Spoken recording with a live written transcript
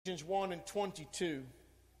Ephesians 1 and 22.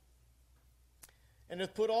 And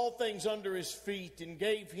hath put all things under his feet, and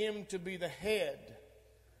gave him to be the head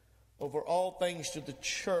over all things to the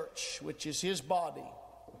church, which is his body,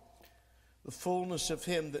 the fullness of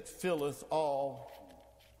him that filleth all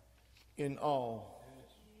in all.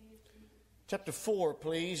 Chapter 4,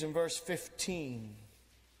 please, and verse 15.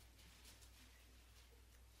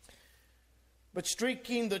 But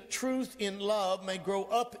speaking the truth in love may grow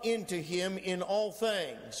up into him in all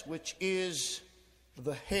things, which is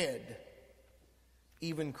the head,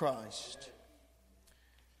 even Christ.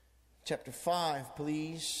 Chapter 5,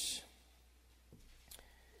 please.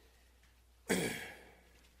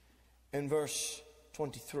 And verse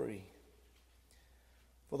 23.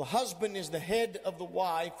 For the husband is the head of the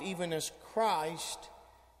wife, even as Christ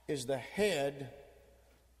is the head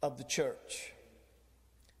of the church.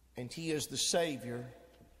 And he is the Savior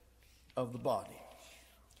of the body.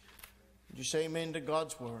 Would you say amen to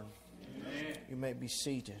God's word? Amen. You may be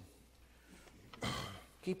seated.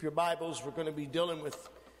 Keep your Bibles. We're going to be dealing with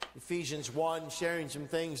Ephesians 1, sharing some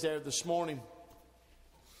things there this morning.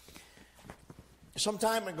 Some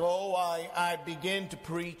time ago, I began to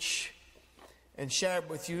preach and share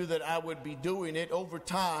with you that I would be doing it over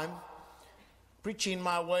time, preaching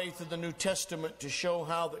my way through the New Testament to show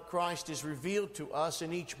how that Christ is revealed to us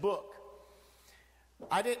in each book.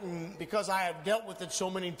 I didn't, because I have dealt with it so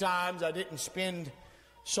many times, I didn't spend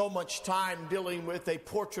so much time dealing with a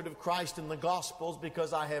portrait of Christ in the Gospels,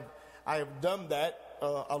 because I have done that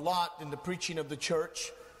a lot in the preaching of the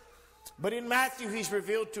church. But in Matthew, he's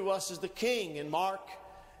revealed to us as the King, in Mark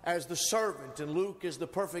as the servant, and Luke as the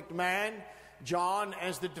perfect man, John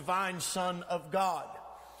as the divine Son of God.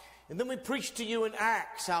 And then we preach to you in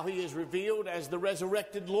Acts how he is revealed as the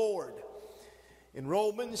resurrected Lord. In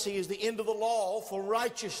Romans, he is the end of the law for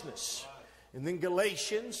righteousness. And then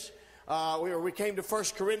Galatians, we came to 1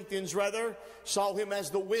 Corinthians saw him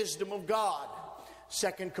as the wisdom of God.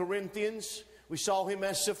 2 Corinthians, we saw him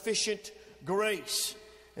as sufficient grace.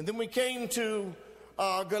 And then we came to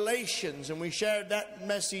Galatians, and we shared that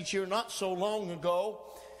message here not so long ago,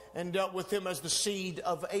 and dealt with him as the seed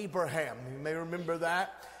of Abraham. You may remember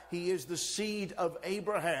that. He is the seed of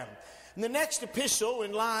Abraham. And the next epistle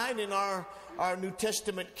in line in our New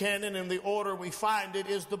Testament canon, in the order we find it,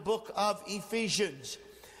 is the book of Ephesians.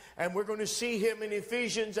 And we're going to see him in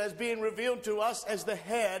Ephesians as being revealed to us as the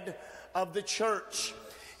head of the church.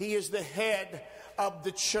 He is the head of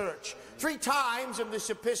the church. 3 times in this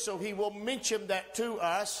epistle he will mention that to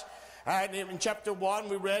us. And in chapter 1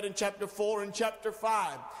 we read, in chapter 4 and chapter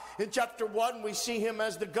 5. In chapter 1 we see him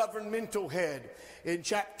as the governmental head. In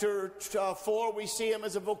chapter 4 we see him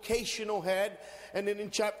as a vocational head. And then in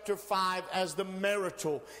chapter 5 as the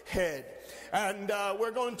marital head. And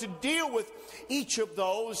we're going to deal with each of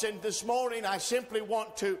those. And this morning I simply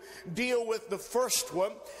want to deal with the first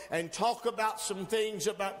one and talk about some things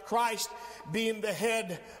about Christ being the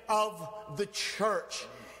head of the church.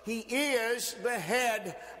 He is the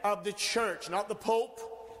head of the church, not the Pope,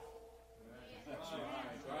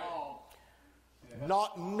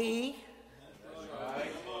 not me,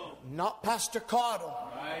 not Pastor Cottle.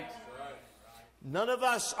 None of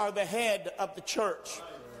us are the head of the church.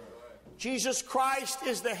 Jesus Christ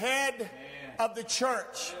is the head of the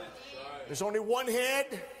church. There's only one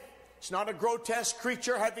head. It's not a grotesque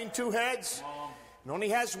creature having 2 heads. It only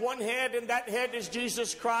has one head, and that head is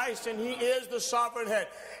Jesus Christ, and he is the sovereign head.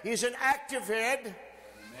 He's an active head.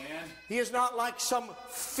 Amen. He is not like some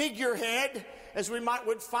figurehead, as we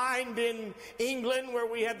would find in England, where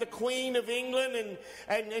we have the Queen of England,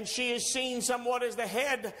 and she is seen somewhat as the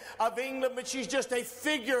head of England, but she's just a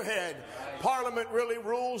figurehead. Right. Parliament really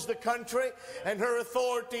rules the country, and her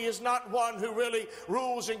authority is not one who really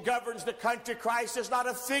rules and governs the country. Christ is not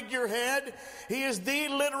a figurehead. He is the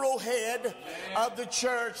literal head of the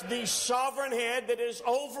church, the sovereign head that is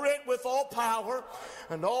over it with all power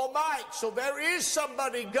and all might. So there is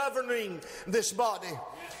somebody governing this body.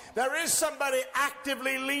 There is somebody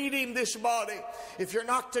actively leading this body. If you're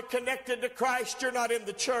not connected to Christ, you're not in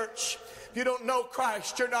the church. If you don't know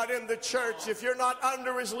Christ, you're not in the church. If you're not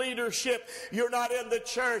under his leadership, you're not in the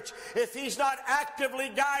church. If he's not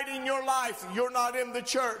actively guiding your life, you're not in the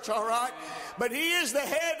church, all right? But he is the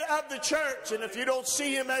head of the church, and if you don't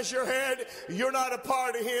see him as your head, you're not a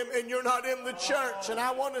part of him, and you're not in the church. And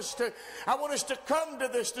I want us to come to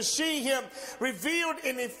this, to see him revealed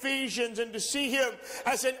in Ephesians, and to see him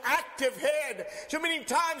as an active head. So many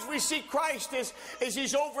times we see Christ as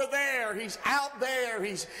he's over there, he's out there,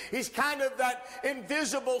 he's kind kind of that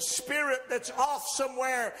invisible spirit that's off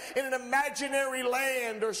somewhere in an imaginary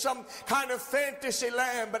land or some kind of fantasy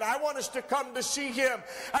land. But I want us to come to see him,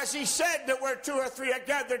 as he said that where two or three are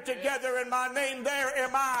gathered together in my name, there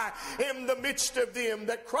am I in the midst of them.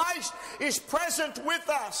 That Christ is present with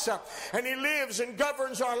us, and he lives and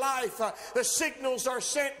governs our life. The signals are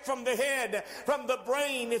sent from the head, from the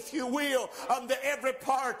brain, if you will, unto every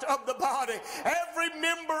part of the body. Every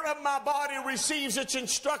member of my body receives its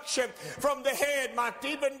instruction from the head,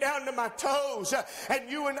 even down to my toes. And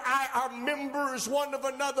you and I are members one of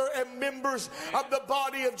another and members of the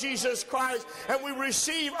body of Jesus Christ. And we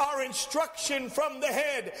receive our instruction from the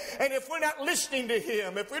head. And if we're not listening to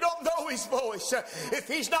him, if we don't know his voice, if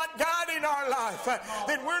he's not guiding our life,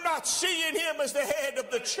 then we're not seeing him as the head of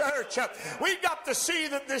the church. We've got to see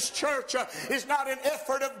that this church is not an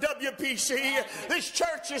effort of WPC. This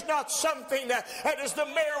church is not something that is the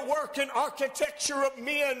mere work and architecture of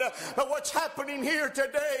men. But what's happening here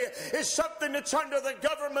today is something that's under the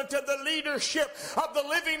government and the leadership of the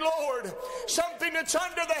living Lord. Something that's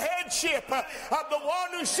under the headship of the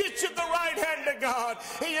one who sits at the right hand of God.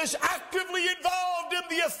 He is actively involved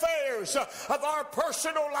in the affairs of our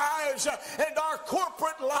personal lives and our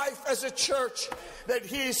corporate life as a church, that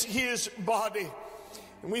he is his body.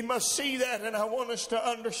 And we must see that, and I want us to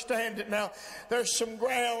understand it. Now, there's some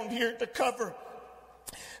ground here to cover.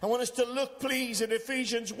 I want us to look, please, at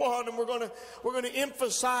Ephesians 1, and we're going to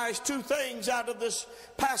emphasize two things out of this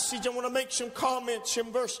passage. I want to make some comments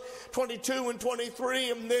in verse 22 and 23,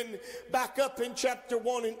 and then back up in chapter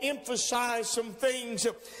 1 and emphasize some things,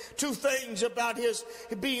 two things about his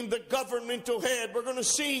being the governmental head. We're going to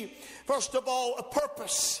see, first of all, a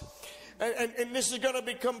purpose. And this is going to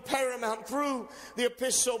become paramount through the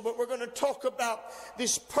epistle, but we're going to talk about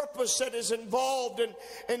this purpose that is involved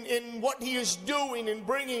in what he is doing and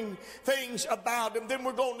bringing things about. And then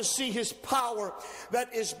we're going to see his power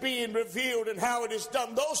that is being revealed and how it is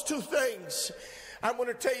done. Those two things, I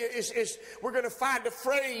want to tell you, we're going to find a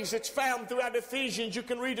phrase that's found throughout Ephesians. You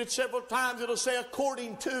can read it several times. It'll say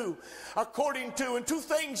according to. And two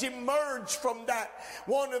things emerge from that.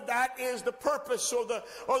 One of that is the purpose or the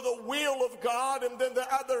will of God, and then the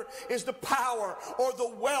other is the power or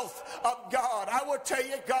the wealth of God. I will tell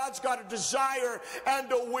you, God's got a desire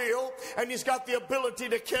and a will, and he's got the ability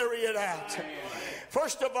to carry it out.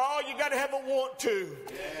 First of all, you got to have a want to.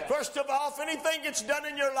 First of all, if anything gets done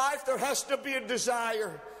in your life, there has to be a desire.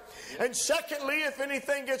 And secondly, if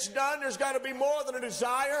anything gets done, there's got to be more than a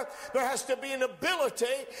desire. There has to be an ability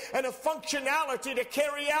and a functionality to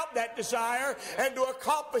carry out that desire and to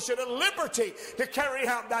accomplish it, a liberty to carry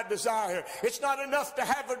out that desire. It's not enough to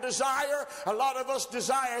have a desire. A lot of us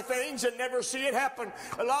desire things and never see it happen.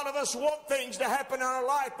 A lot of us want things to happen in our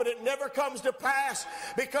life, but it never comes to pass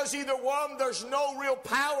because either one, there's no real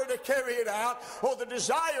power to carry it out, or the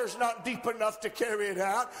desire's not deep enough to carry it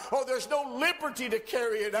out, or there's no liberty to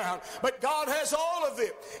carry it out. But God has all of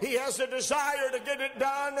it. He has the desire to get it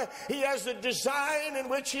done. He has the design in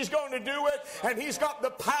which he's going to do it. And he's got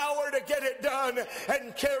the power to get it done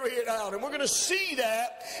and carry it out. And we're going to see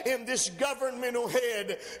that in this governmental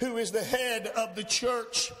head who is the head of the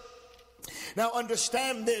church. Now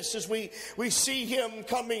understand this as we see him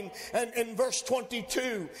coming, and in verse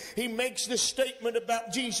 22 he makes this statement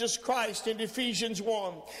about Jesus Christ in Ephesians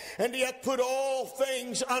 1. And he hath put all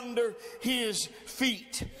things under his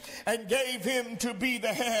feet and gave him to be the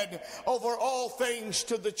head over all things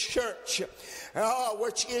to the church,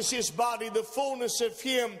 which is his body, the fullness of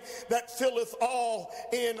him that filleth all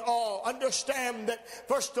in all. Understand that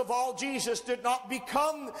first of all, Jesus did not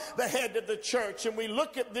become the head of the church. And we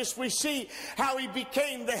look at this, we see how he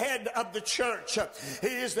became the head of the church. He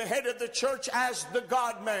is the head of the church as the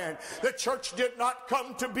God-man. The church did not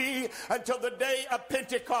come to be until the day of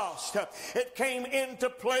Pentecost. It came into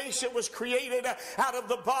place. It was created out of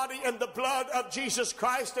the body and the blood of Jesus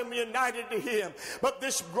Christ and united to him. But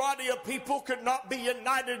this body of people could not be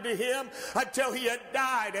united to him until he had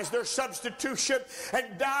died as their substitution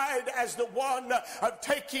and died as the one of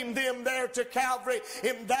taking them there to Calvary.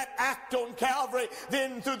 In that act on Calvary,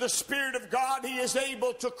 then through the Spirit of God, he is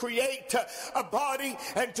able to create a body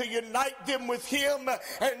and to unite them with him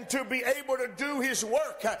and to be able to do his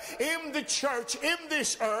work in the church, in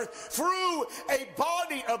this earth, through a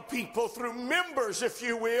body of people, through members, if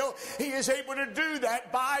you will. He is able to do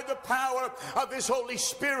that by the power of his Holy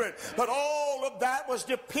Spirit. But all of that was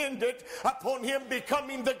dependent upon him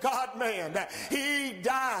becoming the God-man. He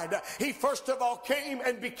died. He first of all came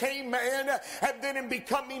and became man, and then in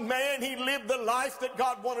becoming man, he lived the life that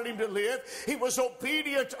God wanted him to live. live. He was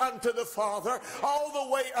obedient unto the Father all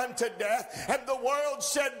the way unto death. And the world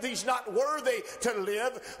said he's not worthy to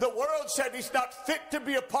live. The world said he's not fit to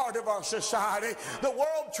be a part of our society. The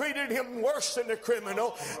world treated him worse than a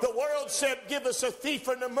criminal. The world said, give us a thief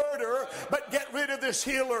and a murderer, but get rid of this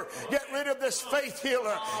healer. Get rid of this faith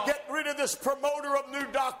healer. Get rid of this promoter of new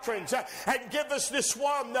doctrines. And give us this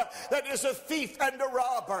one that is a thief and a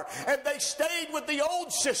robber. And they stayed with the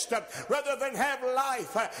old system rather than have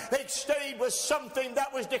life. They stayed with something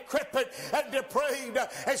that was decrepit and depraved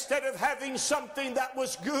instead of having something that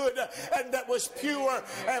was good and that was pure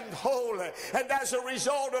and holy. And as a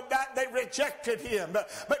result of that, they rejected him.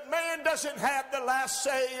 But man doesn't have the last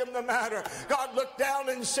say in the matter. God looked down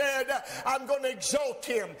and said, I'm going to exalt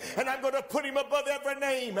him, and I'm going to put him above every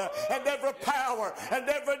name and every power and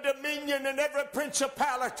every dominion and every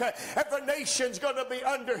principality. Every nation's going to be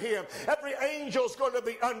under him. Every angel's going to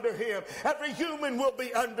be under him. Every human will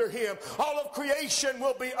be under him. All of creation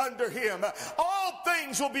will be under him. All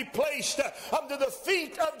things will be placed under the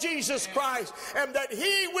feet of Jesus Christ, and that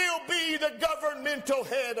he will be the governmental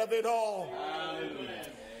head of it all. Hallelujah.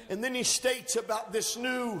 And then he states about this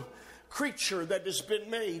new creature that has been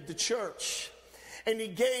made, the church. And he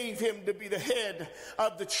gave him to be the head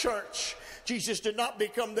of the church. Jesus did not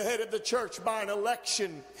become the head of the church by an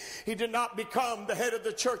election. He did not become the head of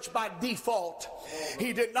the church by default.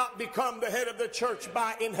 He did not become the head of the church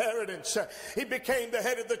by inheritance. He became the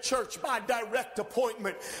head of the church by direct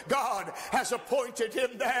appointment. God has appointed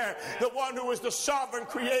him there. The one who is the sovereign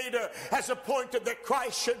creator has appointed that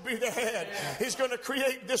Christ should be the head. He's going to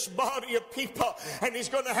create this body of people, and he's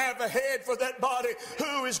going to have a head for that body.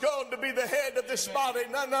 Who is going to be the head of this body?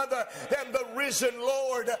 None other than the risen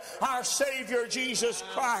Lord, our Savior, Jesus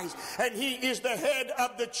Christ. And he is the head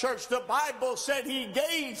of the church. The Bible said he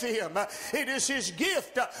gave him. It is his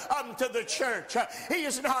gift unto the church. He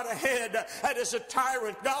is not a head that is a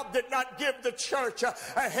tyrant. God did not give the church a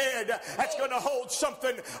head that's going to hold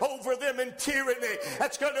something over them in tyranny.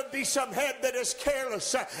 That's going to be some head that is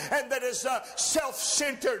careless and that is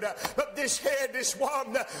self-centered. But this head is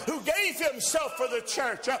one who gave himself for the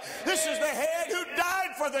church. This is the head who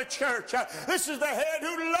died for the church. This is the head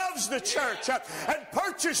who loves the church and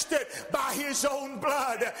purchased it by his own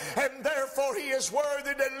blood. And therefore he is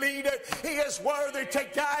worthy to lead it. He is worthy to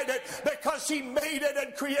guide it because he made it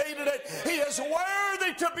and created it. He is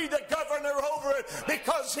worthy to be the governor over it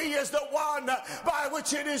because he is the one by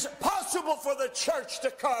which it is possible for the church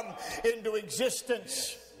to come into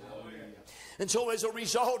existence. And so as a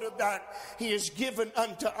result of that, he is given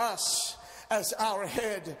unto us as our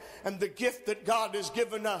head and the gift that God has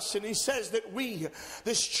given us. And he says that we,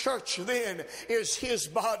 this church then, is his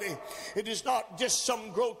body. It is not just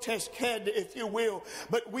some grotesque head, if you will,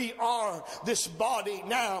 but we are this body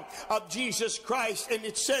now of Jesus Christ. And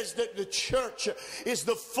it says that the church is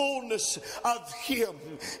the fullness of him,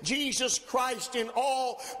 Jesus Christ, in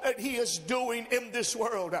all that he is doing in this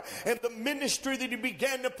world. And the ministry that he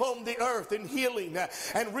began upon the earth in healing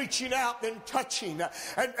and reaching out and touching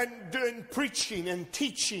and preaching and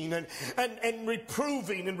teaching and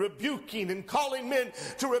reproving and rebuking and calling men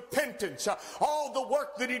to repentance. All the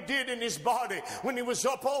work that he did in his body when he was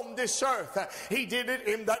up on this earth, he did it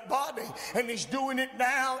in that body, and he's doing it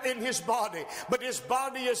now in his body. But his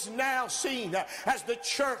body is now seen as the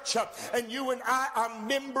church, and you and I are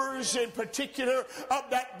members in particular of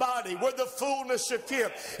that body. We're the fullness of him.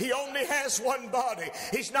 He only has one body.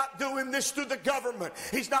 He's not doing this through the government.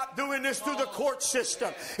 He's not doing this through the court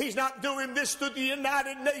system. He's not doing this through the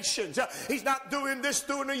United Nations. He's not doing this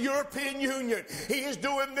through the European Union. He is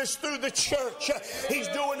doing this through the church. He's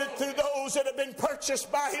doing it through those that have been purchased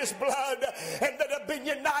by his blood and that have been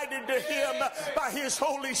united to him by his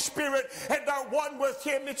Holy Spirit and are one with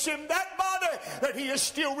him. It's in that body that he is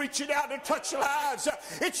still reaching out to touch lives.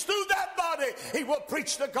 It's through that body he will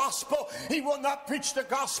preach the gospel. He will not preach the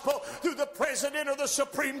gospel through the president or the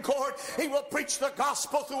Supreme Court. He will preach the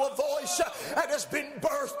gospel through a voice that has been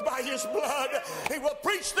birthed by his blood. He will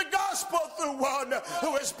preach the gospel through one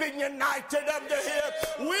who has been united unto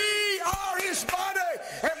him. We are his body,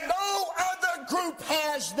 and no other group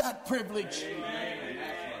has that privilege. Amen.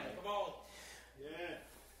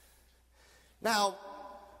 Now,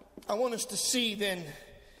 I want us to see then,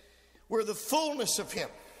 we're the fullness of him.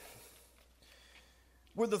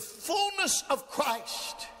 We're the fullness of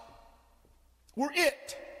Christ. We're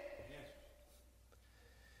it.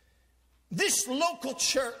 This local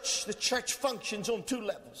church, the church functions on two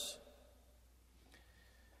levels.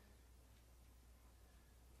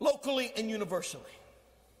 Locally and universally.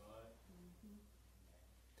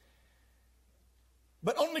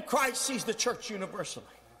 But only Christ sees the church universally.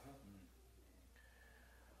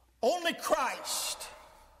 Only Christ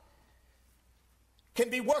can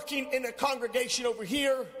be working in a congregation over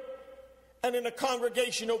here and in a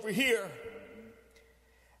congregation over here,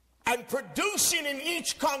 and producing in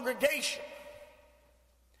each congregation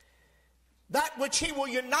that which he will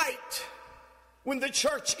unite when the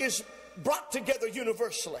church is brought together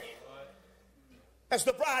universally as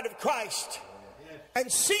the bride of Christ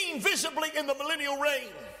and seen visibly in the millennial reign.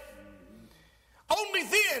 Only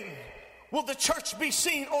then will the church be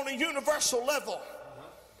seen on a universal level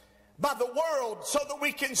by the world, so that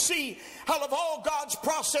we can see how of all God's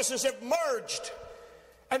processes have merged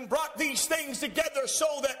and brought these things together, so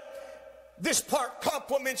that this part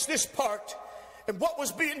complements this part. And what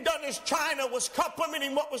was being done in China was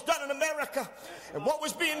complementing what was done in America. And what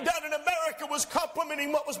was being done in America was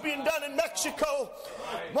complementing what was being done in Mexico.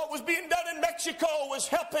 What was being done in Mexico was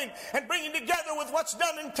helping and bringing together with what's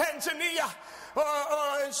done in Tanzania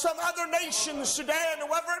or in some other nation, Sudan, or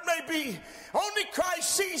wherever it may be. Only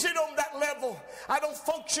Christ sees it on that level. I don't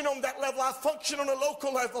function on that level. I function on a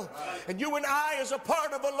local level. And you and I, as a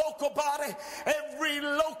part of a local body, every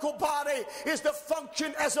local body is to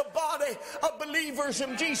function as a body of believers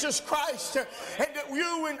in Jesus Christ. And that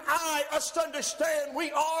you and I must understand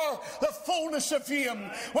we are the fullness of Him,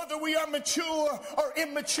 whether we are mature or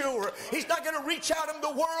immature. He's not going to reach out in the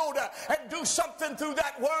world and do something through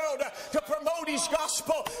that world to promote His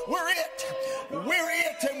gospel. We're it,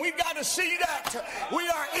 and we've got to see that we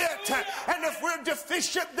are it. And if we're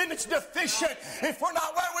deficient, then it's deficient. If we're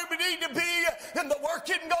not where we need to be, then the work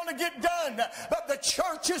isn't going to get done. But the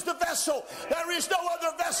church is the vessel. There is no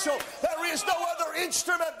other vessel. There is no other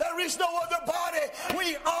instrument. There is no other body.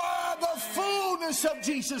 We are the fullness of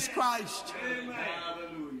Jesus Christ.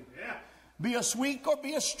 Amen. Be us weak or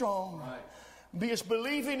be us strong. Be us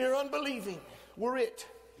believing or unbelieving. We're it.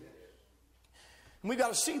 And we got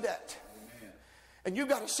to see that. And you've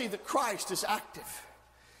got to see that Christ is active.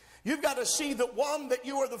 You've got to see that one that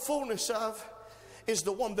you are the fullness of is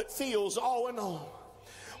the one that fills all in all.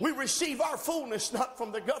 We receive our fullness not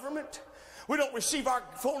from the government. We don't receive our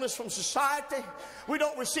fullness from society. We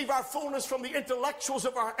don't receive our fullness from the intellectuals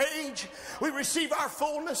of our age. We receive our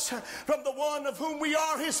fullness from the one of whom we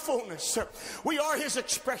are His fullness. We are His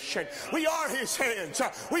expression. We are His hands.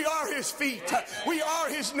 We are His feet. We are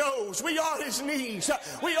His nose. We are His knees.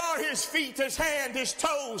 We are His feet, His hand, His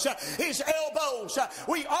toes, His elbows.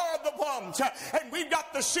 We are the ones. And we've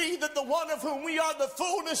got to see that the one of whom we are the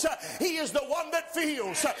fullness, He is the one that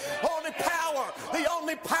feels. The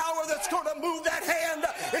only power that's going to move that hand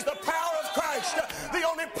is the power of Christ. The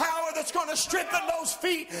only power that's going to strengthen those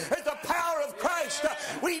feet is the power of Christ.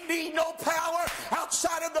 We need no power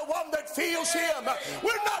outside of the one that feels Him.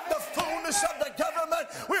 We're not the fullness of the government.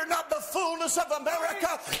 We're not the fullness of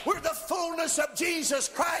America. We're the fullness of Jesus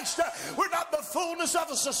Christ. We're not the fullness of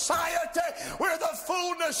a society. We're the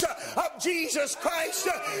fullness of Jesus Christ.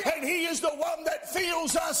 And He is the one that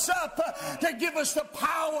fills us up to give us the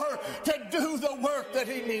power to do the work that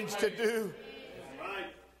He needs to do.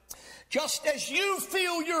 Just as you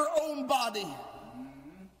feel your own body,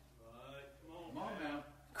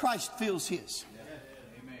 Christ feels His.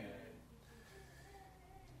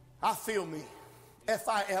 I feel me.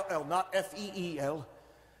 F-I-L-L, not F-E-E-L.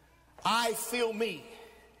 I feel me.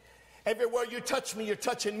 Everywhere you touch me, you're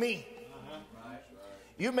touching me.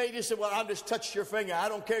 You may just say, well, I just touched your finger. I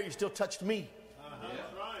don't care. You still touched me.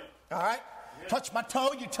 All right? Touch my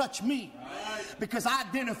toe, you touch me. Because I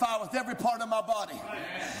identify with every part of my body.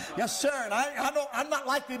 Yes, sir. And I'm not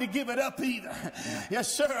likely to give it up either.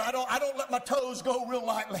 Yes, sir. I don't let my toes go real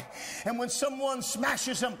lightly. And when someone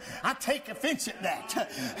smashes them, I take offense at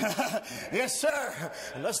that. Yes, sir.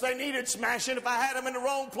 Unless they needed smashing. If I had them in the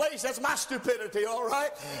wrong place, that's my stupidity, all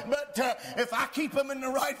right? But if I keep them in the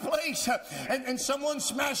right place and someone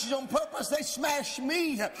smashes on purpose, they smash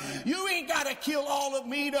me. You ain't got to kill all of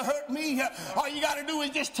me to hurt me. All you got to do is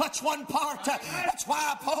just touch one part. That's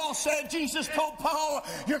why Paul said, Jesus told Paul,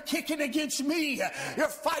 you're kicking against me. You're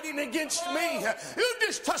fighting against me. You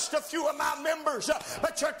just touched a few of my members,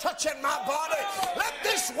 but you're touching my body. Let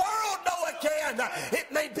this world know again.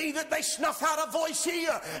 It may be that they snuff out a voice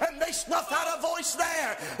here and they snuff out a voice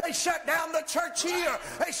there. They shut down the church here.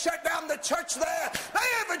 They shut down the church there. They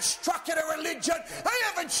haven't struck at a religion. They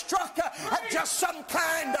haven't struck at just some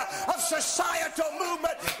kind of societal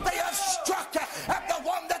movement. They have struck at the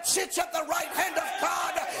one that sits at the right hand of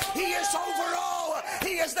God. He is over all.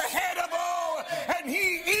 He is the head of all. And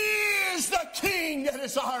He is the King that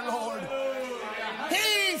is our Lord.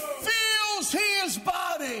 He fills His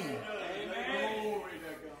body.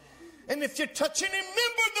 And if you're touching Him,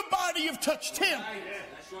 remember the body you've touched Him.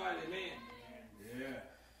 That's right, amen.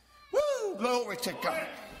 Woo, glory to God.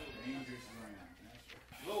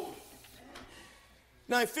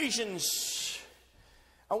 Now, Ephesians,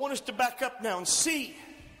 I want us to back up now and see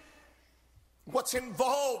what's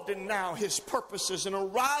involved in now his purposes in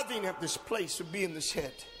arriving at this place of being this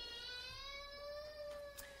head.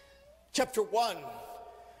 Chapter 1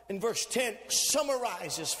 and verse 10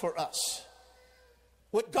 summarizes for us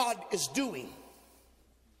what God is doing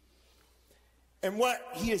and what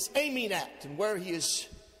he is aiming at and where he is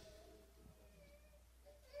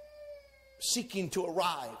seeking to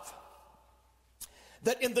arrive.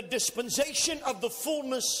 That in the dispensation of the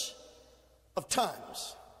fullness of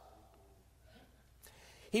times,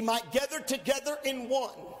 he might gather together in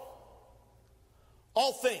one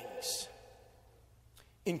all things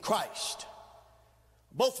in Christ,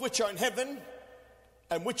 both which are in heaven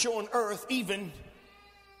and which are on earth, even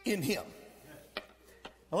in him.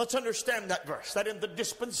 Now let's understand that verse, that in the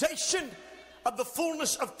dispensation of the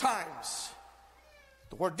fullness of times.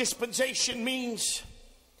 The word dispensation means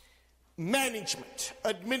management,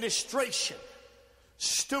 administration,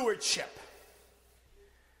 stewardship.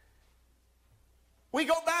 We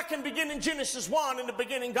go back and begin in Genesis 1. In the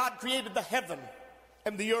beginning, God created the heaven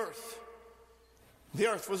and the earth. The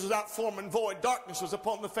earth was without form and void. Darkness was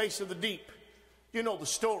upon the face of the deep. You know the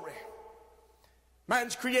story.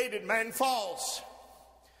 Man's created, man falls.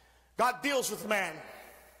 God deals with man.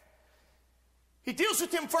 He deals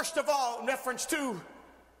with him first of all in reference to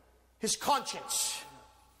his conscience.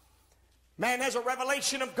 Man has a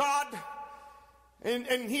revelation of God, and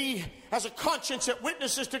he has a conscience that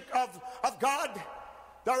witnesses of God.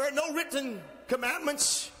 There are no written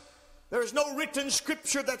commandments. There is no written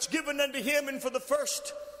scripture that's given unto him, and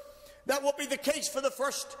that will be the case for the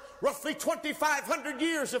first roughly 2,500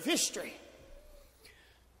 years of history.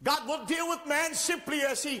 God will deal with man simply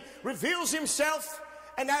as he reveals himself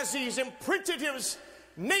and as he's imprinted his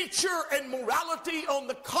nature and morality on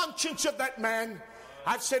the conscience of that man.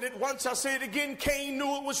 I've said it once, I'll say it again. Cain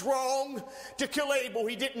knew it was wrong to kill Abel.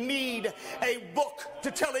 He didn't need a book to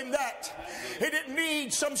tell him that. He didn't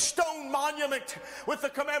need some stone monument with the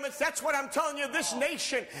commandments. That's what I'm telling you. This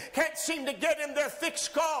nation can't seem to get in their thick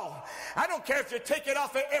skull. I don't care if you take it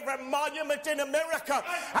off of every monument in America.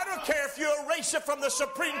 I don't care if you erase it from the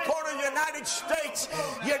Supreme Court of the United States.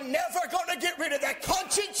 You're never going to get rid of that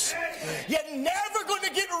conscience. You're never going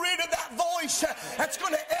to get rid of that voice that's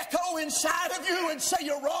going to echo inside of you and say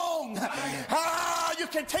you're wrong. You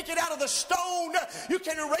can take it out of the stone. You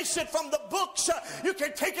can erase it from the books. You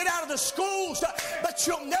can take it out of the schools. But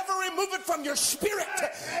you'll never remove it from your spirit.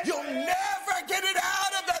 You'll never get it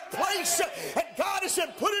out of that place. And God has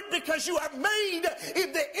put it because you are made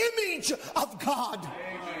in the image of God.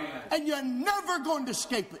 And you're never going to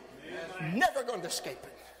escape it. Never going to escape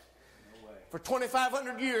it. For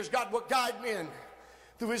 2,500 years, God will guide men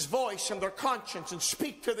through his voice and their conscience and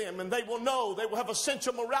speak to them, and they will know, they will have a sense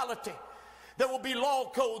of morality. There will be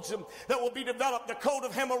law codes that will be developed. The code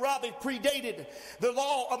of Hammurabi predated the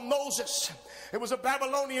law of Moses. It was a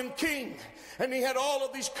Babylonian king, and he had all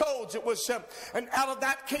of these codes. It was, and out of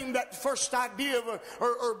that came that first idea of,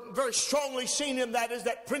 or very strongly seen in that is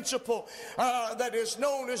that principle that is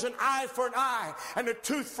known as an eye for an eye and a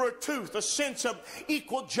tooth for a tooth, a sense of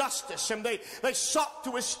equal justice. And they sought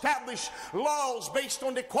to establish laws based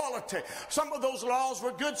on equality. Some of those laws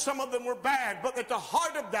were good, some of them were bad, but at the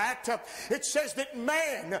heart of that, it says that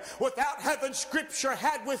man, without having scripture,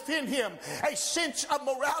 had within him a sense of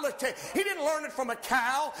morality. He didn't learn it from a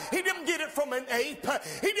cow. He didn't get it from an ape.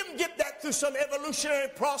 He didn't get that through some evolutionary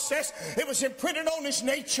process. It was imprinted on his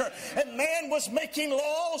nature. And man was making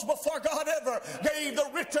laws before God ever gave the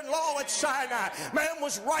written law at Sinai. Man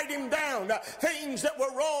was writing down things that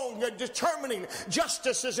were wrong and determining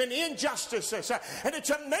justices and injustices. And it's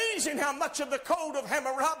amazing how much of the code of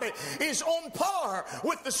Hammurabi is on par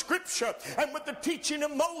with the scripture and with the teaching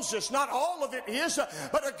of Moses. Not all of it is,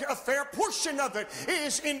 but a fair portion of it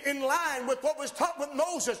is in line with what was taught with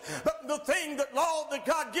Moses. But the thing, that law that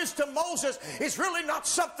God gives to Moses is really not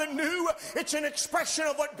something new. It's an expression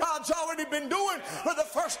of what God's already been doing for the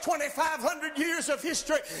first 2,500 years of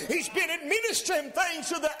history. He's been administering things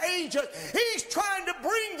to the ages. He's trying to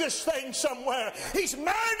bring this thing somewhere. He's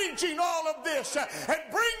managing all of this and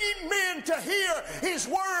bringing men to hear his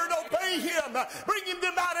word, obey him, bringing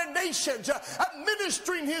them out of nations,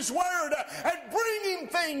 administering his word and bringing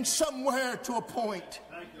things somewhere to a point.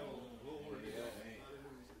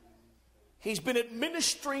 He's been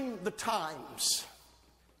administering the times,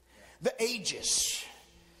 the ages,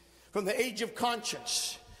 from the age of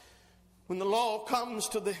conscience, when the law comes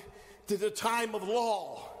to the time of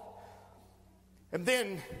law, and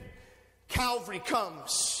then Calvary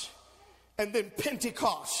comes, and then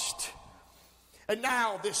Pentecost, and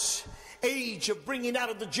now this age of bringing out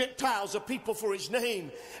of the Gentiles a people for his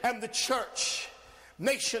name and the church.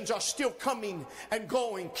 Nations are still coming and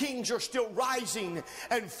going. Kings are still rising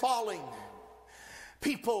and falling.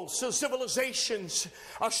 People, so civilizations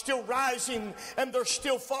are still rising and they're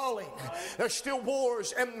still falling. There's still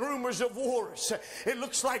wars and rumors of wars. It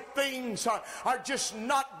looks like things are just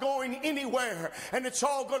not going anywhere and it's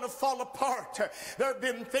all going to fall apart. There have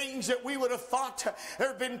been things that we would have thought, there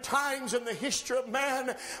have been times in the history of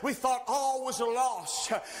man we thought all was a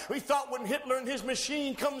loss. We thought when Hitler and his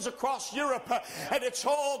machine comes across Europe and it's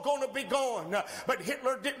all going to be gone. But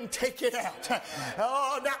Hitler didn't take it out.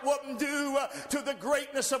 Oh, that wouldn't do to the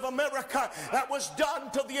greatness of America. That was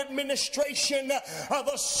done to the administration of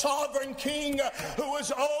a sovereign king who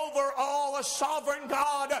is over all, a sovereign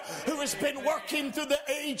God who has been working through the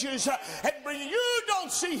ages and bringing. You don't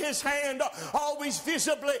see his hand always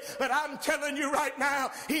visibly, but I'm telling you right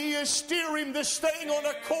now, he is steering this thing on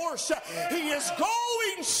a course. He is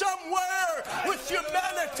going somewhere with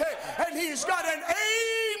humanity, and he's got an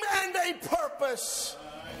aim and a purpose.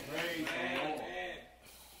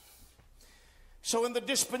 So in the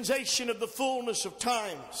dispensation of the fullness of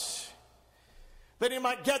times, that he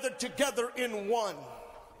might gather together in one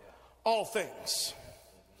all things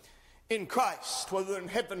in Christ, whether in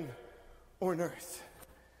heaven or in earth.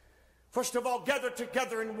 First of all, gather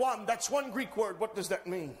together in one. That's one Greek word. What does that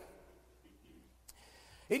mean?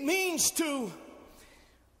 It means to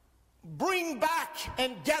bring back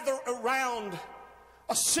and gather around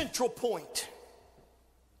a central point.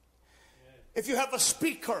 If you have a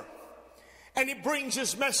speaker and he brings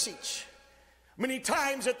his message, many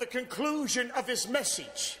times at the conclusion of his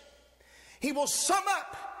message, he will sum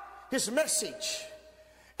up his message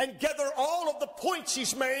and gather all of the points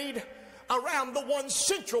he's made around the one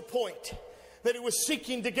central point that he was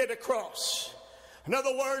seeking to get across. In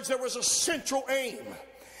other words, there was a central aim,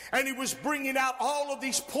 and he was bringing out all of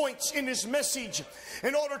these points in his message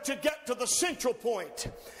in order to get to the central point.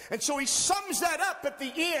 And so he sums that up at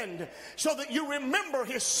the end so that you remember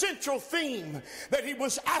his central theme that he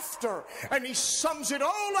was after. And he sums it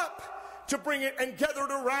all up to bring it and gather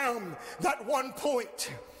it around that one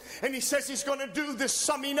point. And he says he's going to do this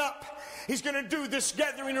summing up. He's going to do this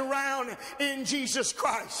gathering around in Jesus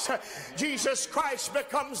Christ. Jesus Christ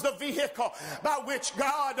becomes the vehicle by which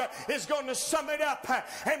God is going to sum it up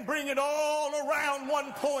and bring it all around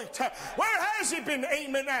one point. Where has he been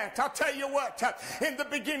aiming at? I'll tell you what. In the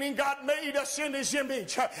beginning, God made us in his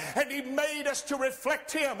image, and he made us to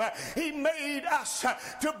reflect him. He made us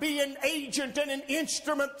to be an agent and an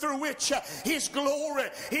instrument through which his glory,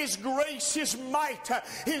 his grace, his might,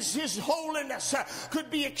 his holiness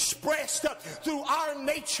could be expressed through our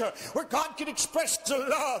nature, where God could express the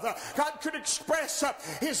love, God could express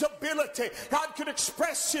his ability, God could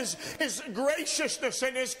express his graciousness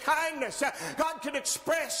and his kindness, God could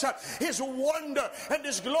express his wonder and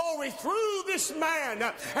his glory through this man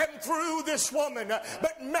and through this woman.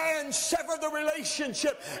 But man severed the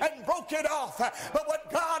relationship and broke it off. But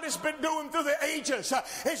what God has been doing through the ages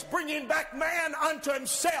is bringing back man unto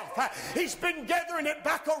himself. He's been gathering it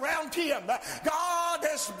back around him. God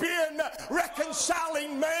has been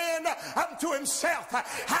reconciling man unto himself.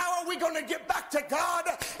 How are we going to get back to God?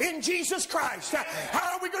 In Jesus Christ.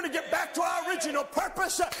 How are we going to get back to our original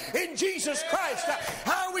purpose? In Jesus Christ.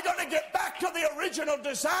 How are we going to get back to the original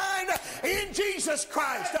design? In Jesus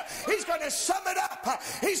Christ. He's going to sum it up.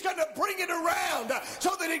 He's going to bring it around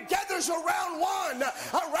so that it gathers around one,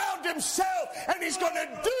 around himself, and he's going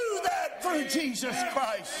to do that through Jesus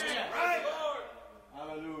Christ.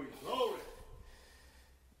 Hallelujah. Glory.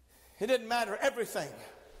 It didn't matter. Everything.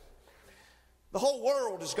 The whole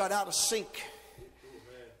world has got out of sync.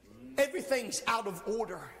 Everything's out of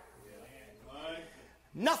order.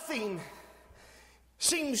 Nothing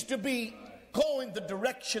seems to be going the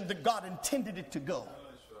direction that God intended it to go.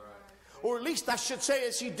 Or at least I should say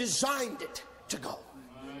as he designed it to go.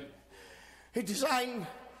 He designed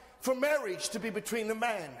for marriage to be between a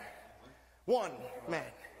man, one man,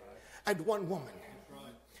 and one woman.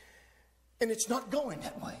 And it's not going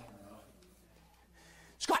that way.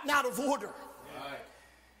 It's gotten out of order.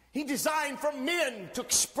 He designed for men to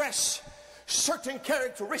express certain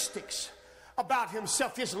characteristics about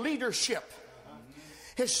himself. His leadership,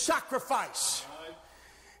 his sacrifice,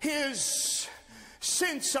 his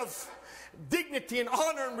sense of dignity and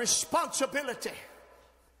honor and responsibility,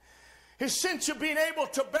 his sense of being able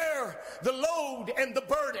to bear the load and the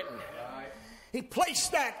burden. He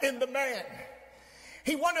placed that in the man.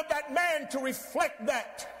 He wanted that man to reflect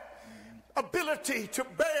that ability to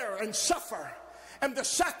bear and suffer and the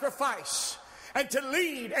sacrifice and to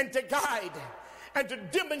lead and to guide and to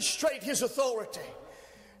demonstrate his authority.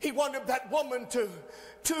 He wanted that woman to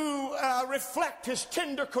reflect his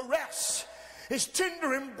tender caress, his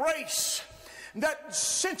tender embrace, that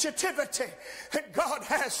sensitivity that God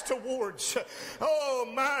has towards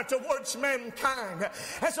mankind.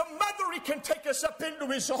 As a mother, he can take us up into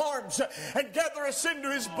his arms and gather us into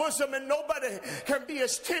his bosom, and nobody can be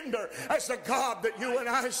as tender as the God that you and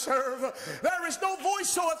I serve. There is no voice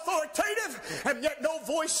so authoritative and yet no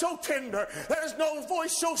voice so tender. There is no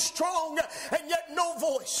voice so strong and yet no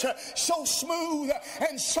voice so smooth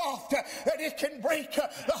and soft that it can break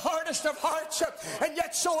the hardest of hearts, and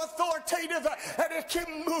yet so authoritative that it can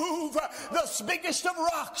move the biggest of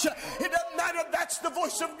rocks. It doesn't matter. That's the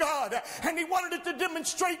voice of God. And he wanted it to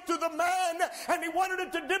demonstrate through the man, and he wanted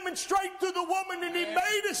it to demonstrate through the woman, and he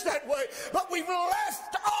made us that way. But we've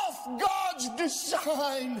left off God's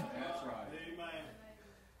design. That's right. Amen.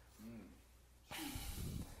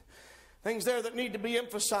 Things there that need to be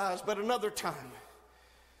emphasized, but another time.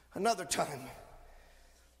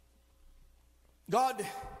 God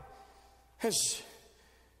has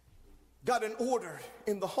got an order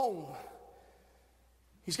in the home.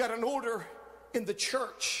 He's got an order in the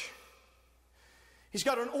church. He's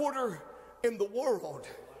got an order in the world.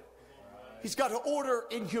 He's got an order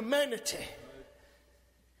in humanity.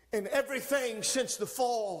 And everything since the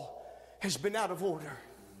fall has been out of order.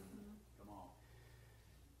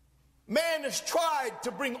 Man has tried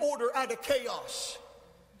to bring order out of chaos,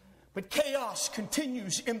 but chaos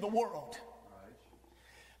continues in the world.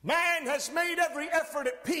 Man has made every effort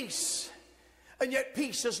at peace, and yet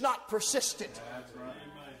peace has not persisted. That's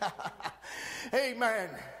right. Amen.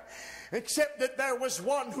 Except that there was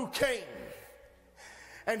one who came,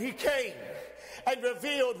 and he came and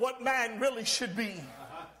revealed what man really should be.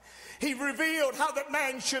 He revealed how that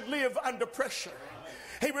man should live under pressure.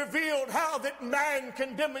 He revealed how that man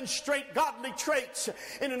can demonstrate godly traits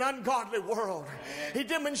in an ungodly world. He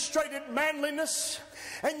demonstrated manliness.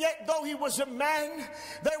 And yet, though he was a man,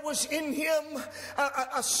 there was in him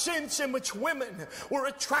a sense in which women were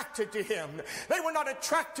attracted to him. They were not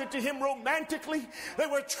attracted to him romantically. They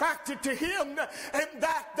were attracted to him, and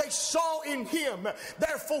that they saw in him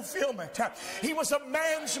their fulfillment. He was a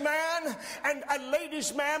man's man and a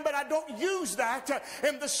lady's man, but I don't use that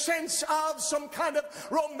in the sense of some kind of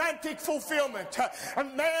romantic fulfillment. A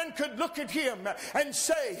man could look at him and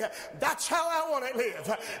say, that's how I want to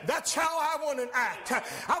live. That's how I want to act.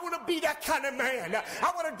 I want to be that kind of man.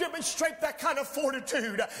 I want to demonstrate that kind of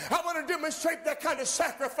fortitude. I want to demonstrate that kind of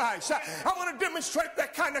sacrifice. I want to demonstrate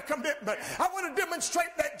that kind of commitment. I want to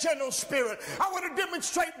demonstrate that gentle spirit. I want to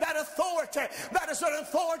demonstrate that authority. That is an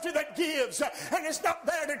authority that gives and is not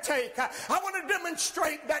there to take. I want to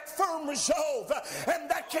demonstrate that firm resolve and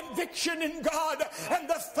that conviction in God and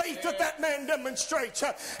the faith that that man demonstrates.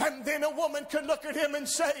 And then a woman can look at him and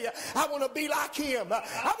say, I want to be like him.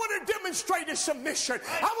 I want to demonstrate his submission.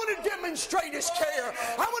 I want to demonstrate his care.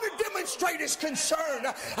 I want to demonstrate his concern.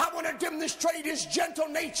 I want to demonstrate his gentle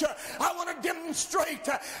nature. I want to demonstrate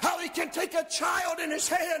how he can take a child in his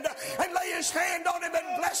hand and lay his hand on him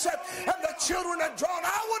and bless him, and the children are drawn.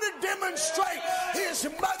 I want to demonstrate his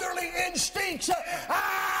motherly instincts.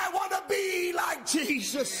 I want to be like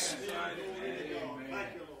Jesus.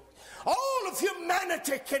 All of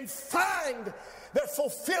humanity can find their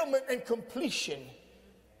fulfillment and completion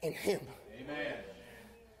in him. Amen.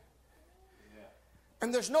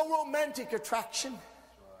 And there's no romantic attraction.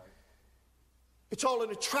 It's all an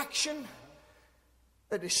attraction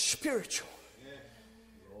that is spiritual.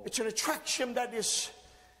 It's an attraction that is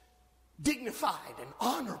dignified and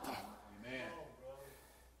honorable.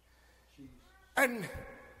 And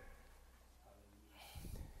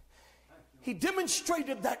he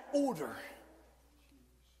demonstrated that order.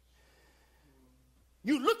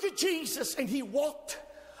 You look at Jesus and he walked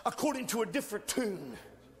according to a different tune.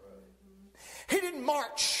 He didn't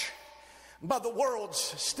march by the world's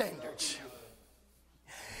standards.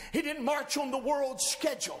 He didn't march on the world's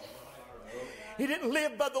schedule. He didn't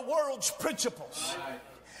live by the world's principles.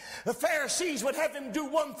 The Pharisees would have him do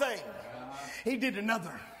one thing. He did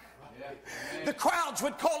another. The crowds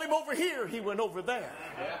would call him over here. He went over there.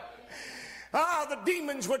 The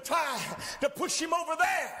demons would try to push him over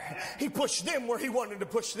there. He pushed them where he wanted to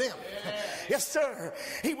push them. Yes, sir.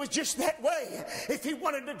 He was just that way. If he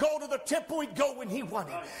wanted to go to the temple, he'd go when he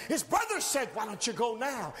wanted. His brothers said, why don't you go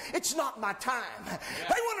now? It's not my time.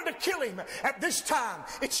 They wanted to kill him at this time.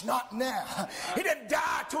 It's not now. He doesn't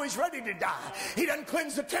die till he's ready to die. He doesn't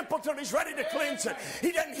cleanse the temple till he's ready to cleanse it.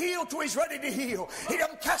 He doesn't heal till he's ready to heal. He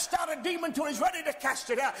doesn't cast out a demon till he's ready to cast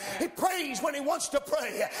it out. He prays when he wants to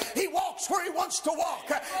pray. He walks where where he wants to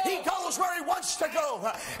walk. He goes where he wants to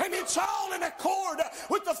go. And it's all in accord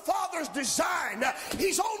with the Father's design.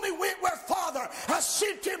 He's only went where Father has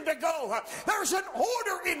sent him to go. There's an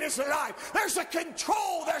order in his life. There's a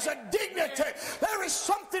control. There's a dignity. There is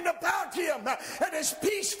something about him that is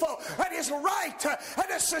peaceful, that is right, that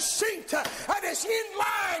is succinct, that is in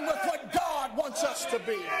line with what God wants us to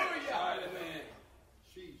be.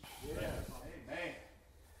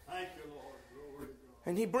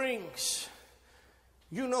 And he brings,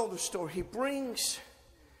 you know the story, he brings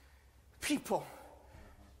people.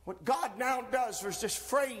 What God now does, there's this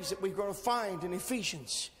phrase that we're going to find in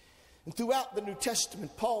Ephesians. And throughout the New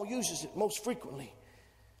Testament, Paul uses it most frequently.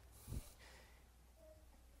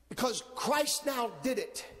 Because Christ now did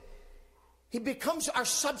it. He becomes our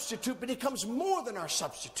substitute, but he becomes more than our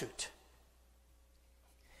substitute.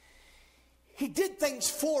 He did things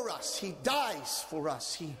for us. He dies for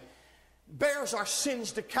us. He bears our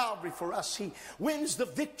sins to Calvary for us. He wins the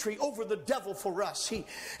victory over the devil for us.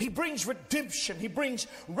 He brings redemption. He brings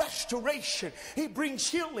restoration. He brings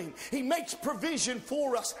healing. He makes provision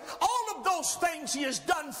for us. All of those things he has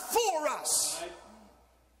done for us.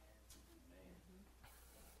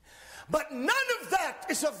 But none of that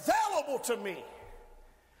is available to me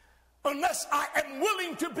unless I am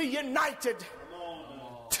willing to be united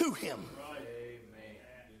to him.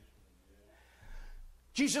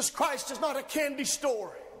 Jesus Christ is not a candy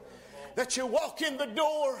store that you walk in the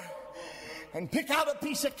door and pick out a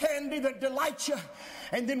piece of candy that delights you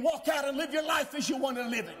and then walk out and live your life as you want to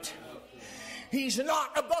live it. He's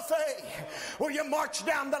not a buffet where you march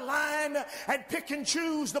down the line and pick and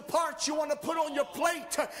choose the parts you want to put on your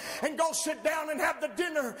plate and go sit down and have the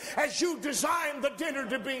dinner as you designed the dinner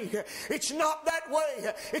to be. It's not that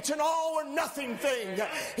way. It's an all or nothing thing.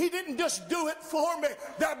 He didn't just do it for me.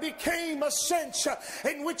 There became a sense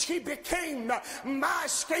in which he became my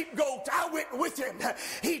scapegoat. I went with him.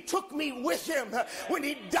 He took me with him. When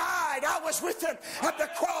he died, I was with him at the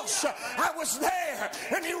cross. I was there.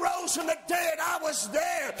 And he rose from the dead. I was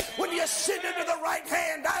there. When he ascended to the right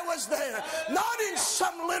hand, I was there. Not in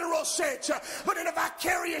some literal sense, but in a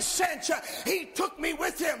vicarious sense. He took me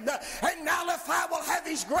with him. And now if I will have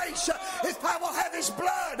his grace, if I will have his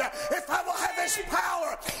blood, if I will have his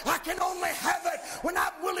power, I can only have it when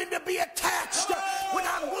I'm willing to be attached, when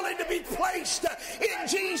I'm willing to be placed in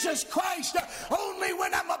Jesus Christ. Only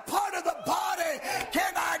when I'm a part of the body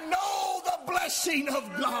can I know the blessing of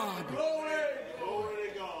God.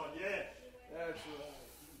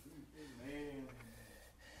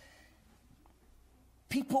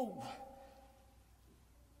 People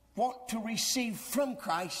want to receive from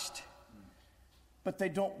Christ, but they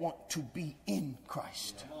don't want to be in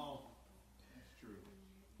Christ.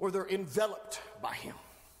 Or they're enveloped by him.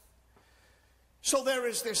 So there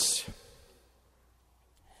is this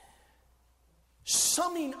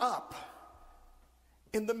summing up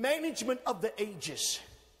in the management of the ages.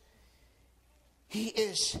 He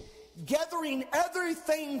is gathering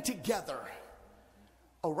everything together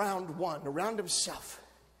around one, around himself.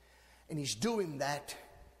 And he's doing that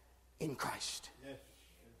in Christ.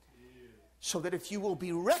 So that if you will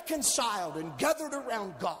be reconciled and gathered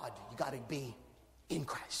around God, you got to be in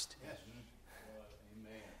Christ.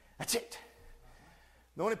 That's it.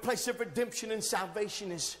 The only place of redemption and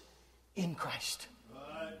salvation is in Christ.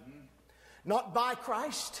 Not by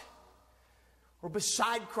Christ or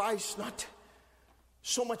beside Christ, not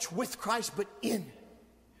so much with Christ, but in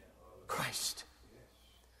Christ.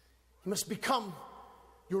 He must become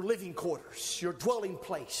your living quarters, your dwelling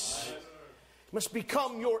place. He must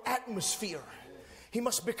become your atmosphere. He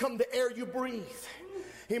must become the air you breathe.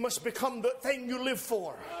 He must become the thing you live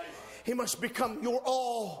for. He must become your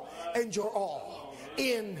all and your all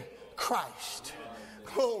in Christ.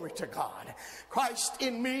 Glory to God. Christ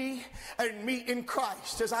in me and me in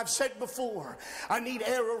Christ. As I've said before, I need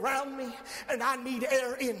air around me and I need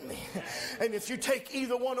air in me. And if you take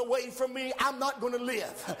either one away from me, I'm not going to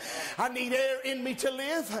live. I need air in me to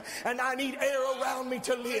live and I need air around me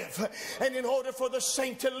to live. And in order for the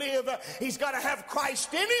saint to live, he's got to have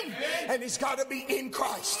Christ in him and he's got to be in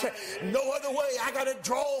Christ. No other way. I got to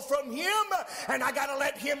draw from him and I got to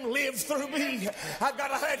let him live through me. I've got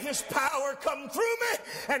to let his power come through me.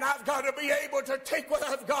 And I've got to be able to take what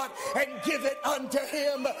I've got and give it unto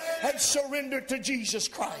him and surrender to Jesus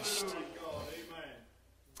Christ.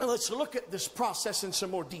 And let's look at this process in some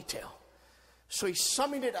more detail. So he's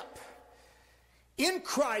summing it up. In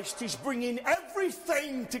Christ, he's bringing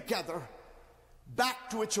everything together back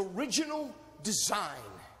to its original design.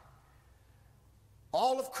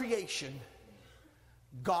 All of creation,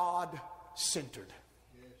 God-centered.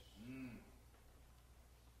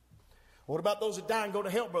 What about those that die and go to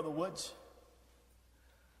hell, Brother Woods?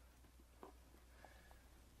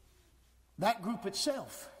 that group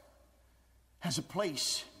itself has a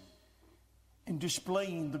place in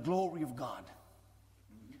displaying the glory of God.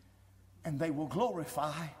 And they will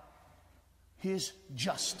glorify His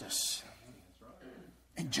justice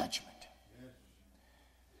and judgment.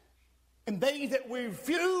 And they that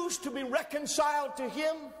refuse to be reconciled to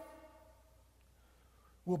Him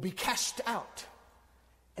will be cast out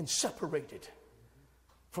and separated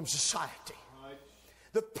from society.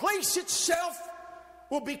 The place itself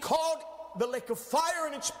will be called the lake of fire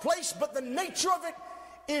in its place, but the nature of it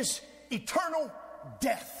is eternal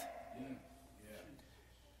death.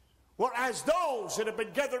 Whereas those that have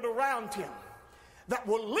been gathered around Him that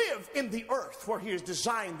will live in the earth where He has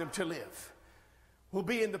designed them to live will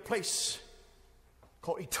be in the place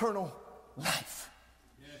called eternal life.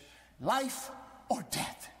 Life or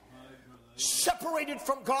death. Separated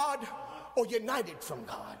from God or united from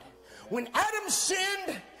God. When Adam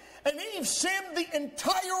sinned and Eve sinned, the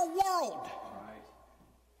entire world.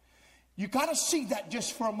 You got to see that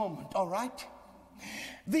just for a moment, all right?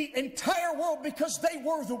 The entire world, because they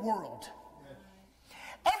were the world.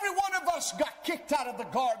 Every one of us got kicked out of the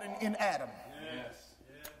garden in Adam.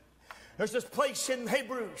 There's this place in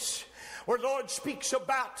Hebrews where the Lord speaks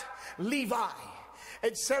about Levi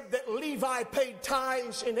and said that Levi paid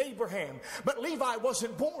tithes in Abraham, but Levi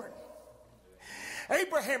wasn't born.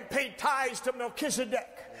 Abraham paid tithes to Melchizedek,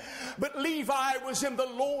 but Levi was in the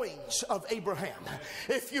loins of Abraham,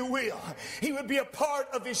 if you will. He would be a part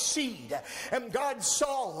of his seed. And God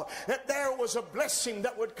saw that there was a blessing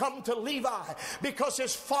that would come to Levi because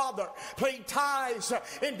his father paid tithes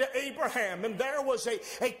into Abraham. And there was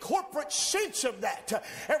a corporate sense of that.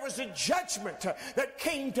 There was a judgment that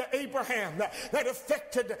came to Abraham that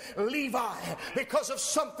affected Levi because of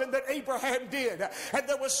something that Abraham did. And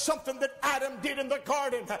there was something that Adam did in the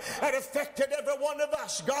garden that affected every one of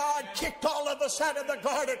us. God kicked all of us out of the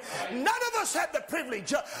garden. None of us had the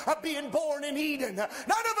privilege of being born in Eden. None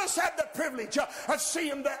of us had the privilege of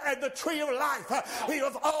seeing the tree of life. We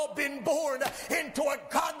have all been born into a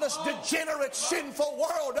godless, degenerate, sinful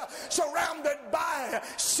world surrounded by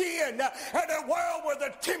sin, and a world where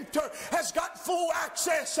the tempter has got full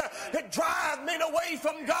access to drive men away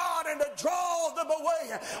from God and to draw them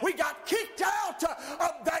away. We got kicked out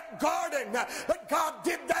of that garden, but God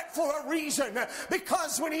did that for a reason,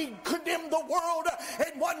 because when He condemned the world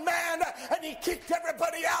in one man and He kicked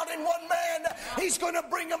everybody out in one man, He's going to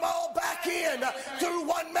bring them all back in through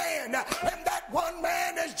one man, and that one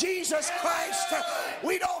man is Jesus Christ.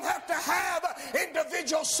 We don't have to have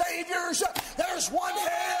individual saviors. There's one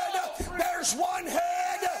head,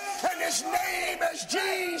 and His name is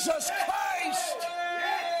Jesus Christ.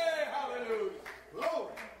 Hallelujah.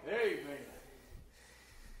 Glory. Amen.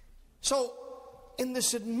 So in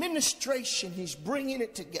this administration, He's bringing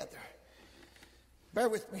it together. Bear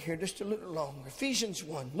with me here just a little longer. Ephesians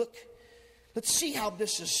 1. Look, let's see how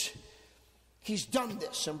He's done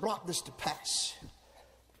this and brought this to pass.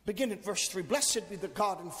 Begin at verse 3. Blessed be the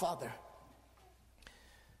God and Father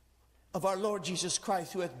of our Lord Jesus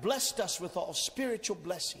Christ, who hath blessed us with all spiritual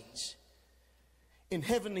blessings in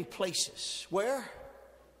heavenly places. Where?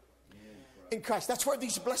 In Christ. That's where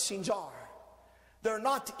these blessings are. They're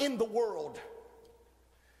not in the world.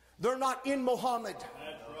 They're not in Muhammad.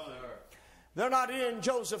 They're not in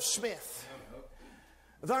Joseph Smith.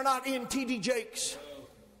 They're not in T.D. Jakes.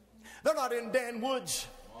 They're not in Dan Woods.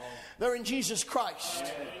 They're in Jesus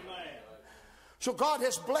Christ. So God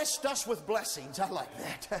has blessed us with blessings. I like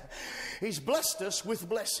that. He's blessed us with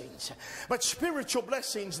blessings. But spiritual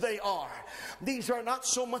blessings they are. These are not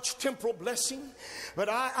so much temporal blessing, but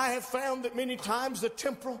I have found that many times the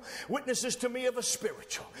temporal witnesses to me of a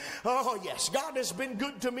spiritual. Oh yes, God has been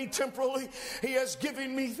good to me temporally. He has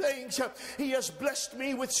given me things. He has blessed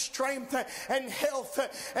me with strength and health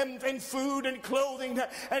and food and clothing.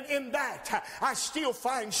 And in that I still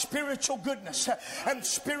find spiritual goodness and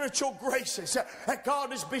spiritual graces that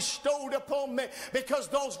God has bestowed upon me, because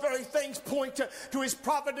those very things point to His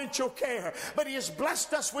providential care. But He has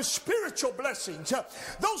blessed us with spiritual blessings,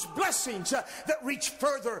 those blessings that reach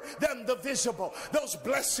further than the visible, those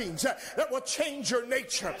blessings that will change your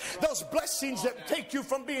nature, those blessings that take you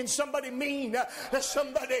from being somebody mean to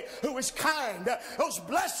somebody who is kind, those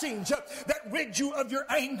blessings that that rid you of your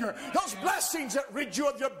anger, those blessings that rid you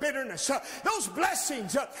of your bitterness, those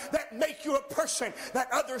blessings that make you a person that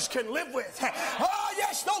others can live with. Oh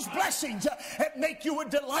yes, those blessings that make you a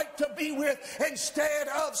delight to be with instead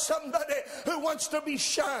of somebody who wants to be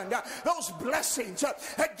shunned. Those blessings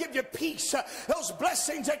that give you peace, those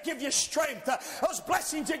blessings that give you strength, those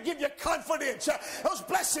blessings that give you confidence, those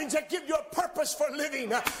blessings that give you a purpose for living,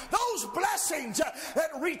 those blessings that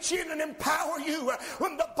reach in and empower you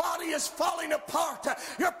when the body is falling apart.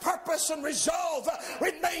 Your purpose and resolve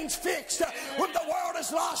remains fixed. When the world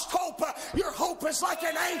has lost hope, your hope is like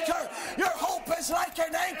an anchor. Your hope is like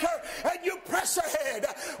an anchor, and you press ahead.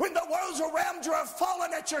 When the worlds around you are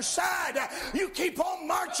falling at your side, you keep on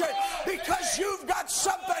marching because you've got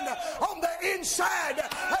something on the inside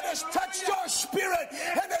that has touched your spirit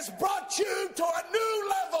and has brought you to a new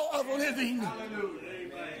level of living.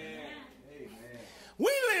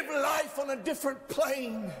 We live life on a different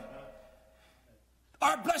plane.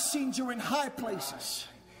 Our blessings are in high places,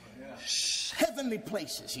 heavenly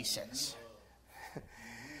places, he says.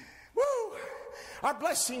 Woo! Our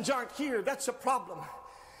blessings aren't here. That's a problem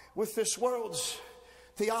with this world's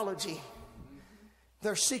theology.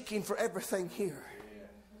 They're seeking for everything here.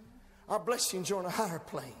 Our blessings are on a higher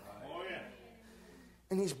plane.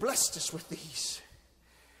 And he's blessed us with these.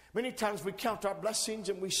 Many times we count our blessings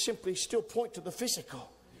and we simply still point to the physical.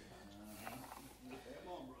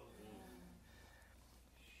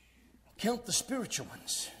 Count the spiritual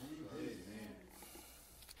ones.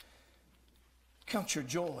 Count your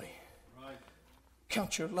joy.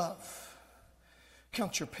 Count your love.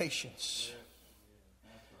 Count your patience.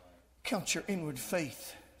 Count your inward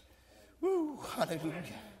faith. Woo, hallelujah.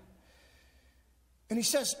 And he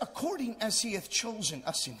says, according as he hath chosen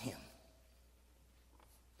us in him.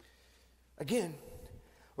 Again,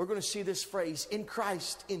 we're going to see this phrase, in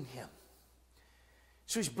Christ, in him.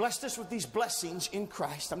 So he's blessed us with these blessings in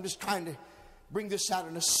Christ. I'm just trying to bring this out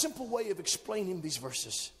in a simple way of explaining these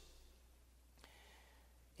verses.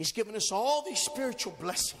 He's given us all these spiritual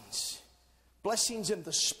blessings. Blessings in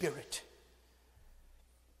the Spirit.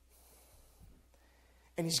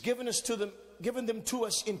 And he's given them to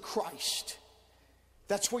us in Christ.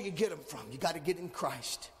 That's where you get them from. You got to get in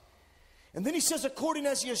Christ. And then he says, according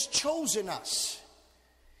as he has chosen us.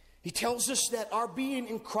 He tells us that our being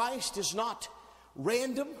in Christ is not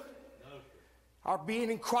random. Our being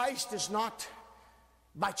in Christ is not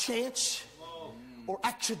by chance or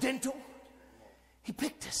accidental. He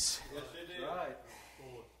picked us.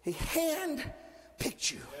 He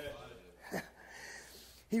hand-picked you.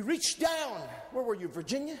 He reached down. Where were you,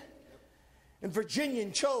 Virginia? And Virginia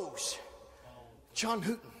chose John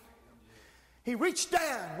Hooten. He reached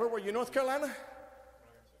down. Where were you, North Carolina?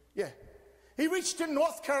 Yeah. He reached in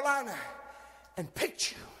North Carolina and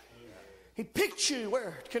picked you. He picked you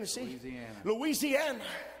where? Tennessee? Louisiana.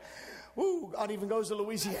 Ooh, God even goes to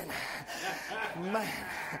Louisiana. Man.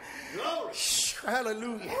 Glory.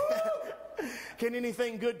 Hallelujah. Can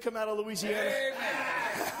anything good come out of Louisiana?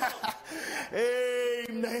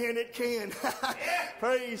 Amen, it can.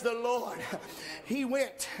 Praise the Lord. He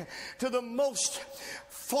went to the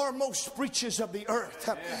foremost reaches of the earth,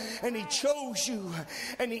 and he chose you,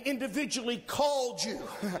 and he individually called you.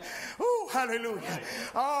 Oh, hallelujah.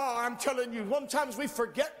 Oh, I'm telling you, sometimes we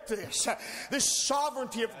forget this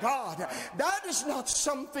sovereignty of God. That is not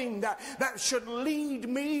something that should lead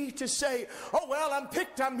me to say, oh, well, I'm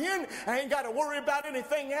picked, I'm in, I ain't got to worry about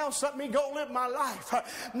anything else, let me go live my life.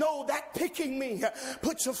 No, that picking me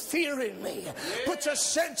puts a fear in me, puts a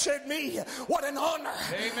sense in me. What an honor.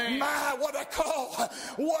 Amen. My, what a call.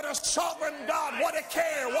 What a sovereign God. What a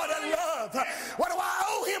care. What a love. What do I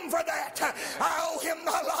owe him for that? I owe him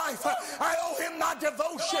my life. I owe him my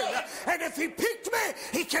devotion. And if he picked me,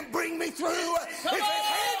 he can bring me through. If his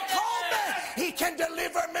hand called me, he can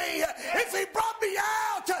deliver me. If he brought me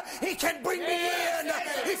out, he can bring me in.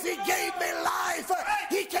 If he gave me life,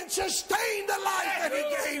 he can sustain the life that he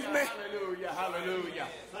gave me. Hallelujah. Hallelujah.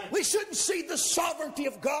 We shouldn't see the sovereignty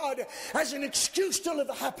of God as an excuse to live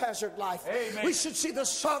a haphazard life. Amen. We should see the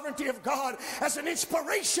sovereignty of God as an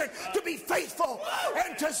inspiration to be faithful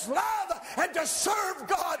and to love and to serve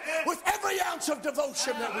God with every ounce of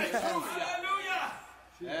devotion that we have. Hallelujah.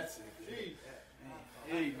 That's it.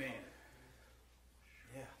 Amen.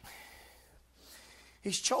 Yeah.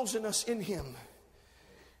 He's chosen us in him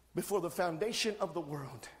before the foundation of the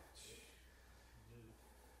world.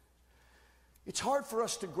 It's hard for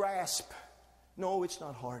us to grasp. No, it's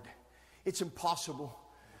not hard. It's impossible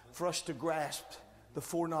for us to grasp the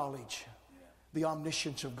foreknowledge, the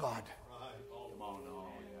omniscience of God.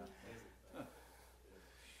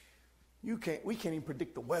 We can't even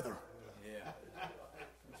predict the weather. Yeah,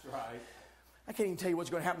 that's right. I can't even tell you what's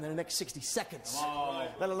going to happen in the next 60 seconds,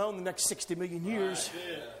 let alone the next 60 million years.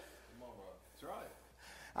 That's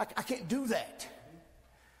right. I can't do that.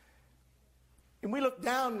 And we look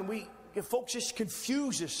down and if folks just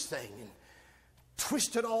confuse this thing and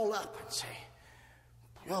twist it all up and say,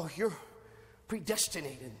 you're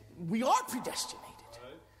predestinated. We are predestinated.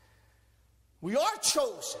 We are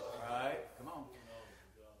chosen. Right. Come on.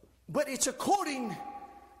 But it's according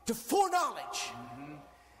to foreknowledge.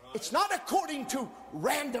 It's not according to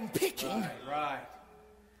random picking. Right.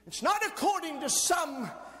 It's not according to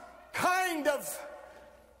some kind of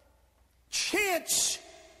chance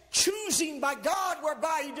choosing by God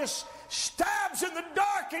whereby he just stabs in the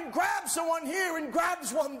dark and grabs someone here and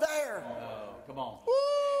grabs one there. Oh, come on.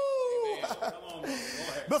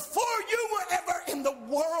 Before you were ever in the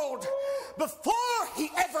world, before he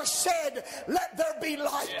ever said, let there be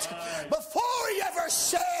light, before he ever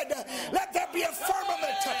said, let there be a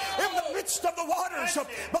firmament in the midst of the waters,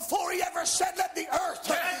 before he ever said, let the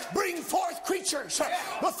earth bring forth creatures,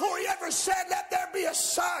 before he ever said, let there be a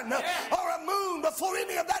sun or a moon, before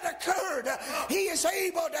any of that occurred, he is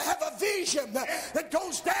able to have a vision that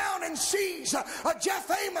goes down and sees a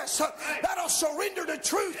Jeff Amos that'll surrender to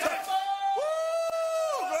truth.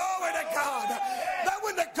 Glory to God. That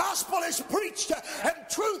when the gospel is preached and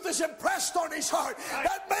truth is impressed on his heart,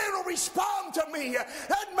 that man will respond to me.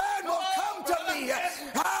 That man will come to me.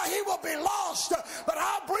 He will be lost, but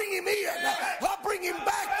I'll bring him in. I'll bring him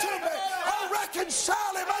back to me. I'll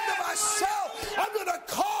reconcile him unto myself. I'm going to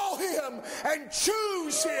call him and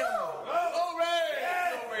choose him.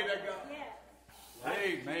 Glory to God.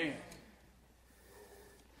 Amen.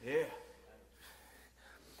 Yeah.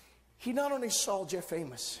 He not only saw Jeff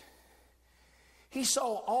Amos, he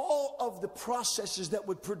saw all of the processes that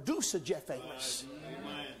would produce a Jeff Amos.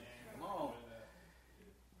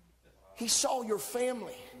 He saw your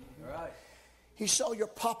family. He saw your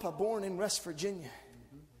papa born in West Virginia.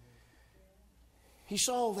 He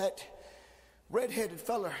saw that red-headed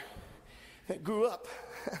fella that grew up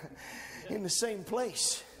in the same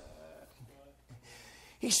place.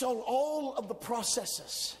 He saw all of the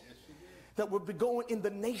processes that would be going in the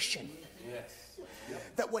nation,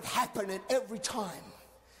 that would happen at every time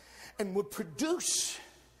and would produce.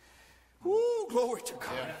 Glory to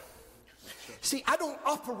God. See, I don't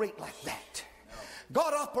operate like that.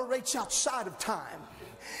 God operates outside of time.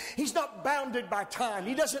 He's not bounded by time.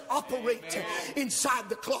 He doesn't operate inside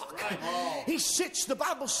the clock. He sits, the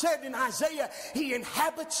Bible said in Isaiah, he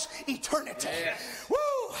inhabits eternity. Woo!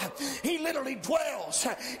 He literally dwells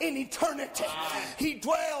in eternity. He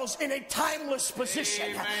dwells in a timeless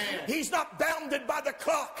position. He's not bounded by the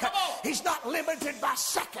clock. He's not limited by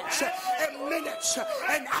seconds and minutes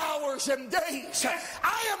and hours and days.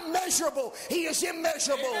 I am measurable. He is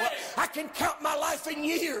immeasurable. I can count my life in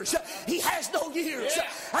years. He has no years.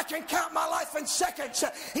 I can count my life in seconds.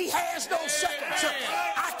 He has no seconds.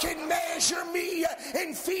 I can measure me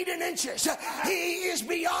in feet and inches. He is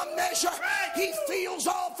beyond measure. He feels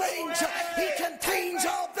all things. He contains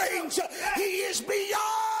all things. He is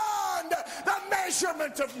beyond the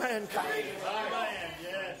measurement of mankind.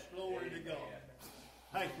 Yes, glory to God.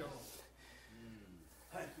 Thank you.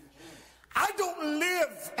 I don't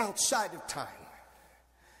live outside of time.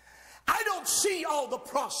 I don't see all the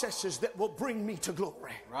processes that will bring me to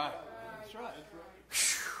glory. Right. That's right.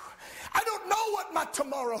 I don't know what my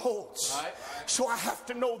tomorrow holds. Right. So I have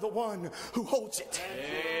to know the one who holds it.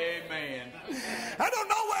 Amen. I don't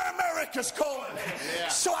know where America's going.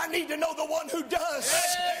 So I need to know the one who does.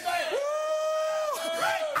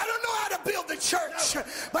 I don't know how to build the church,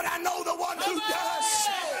 but I know the one who does.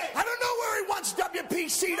 I don't know where he wants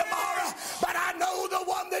WPC tomorrow, but I know the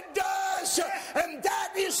one that does. And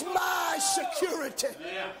that is my security.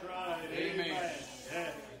 Amen.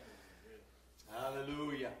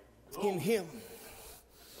 Hallelujah. In him.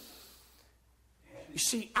 You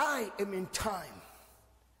see, I am in time.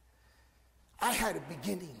 I had a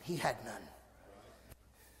beginning. He had none.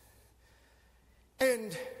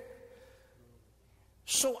 And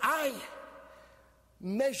so I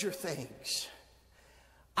measure things.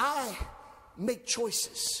 I make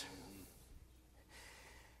choices.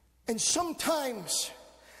 And sometimes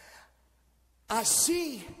I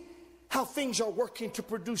see how things are working to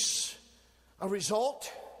produce a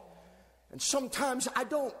result. And sometimes I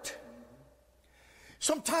don't.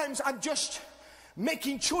 Sometimes I'm just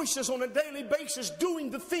making choices on a daily basis, doing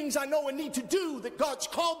the things I know I need to do that God's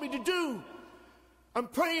called me to do. I'm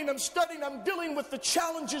praying, I'm studying, I'm dealing with the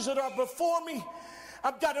challenges that are before me.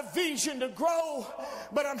 I've got a vision to grow,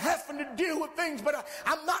 but I'm having to deal with things, but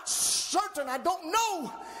I'm not certain. I don't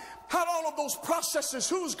know out all of those processes,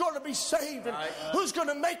 who's going to be saved and who's going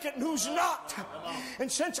to make it and who's not.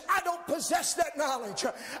 And since I don't possess that knowledge,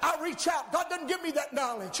 I reach out. God doesn't give me that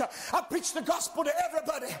knowledge. I preach the gospel to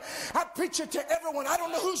everybody. I preach it to everyone. I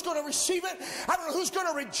don't know who's going to receive it. I don't know who's going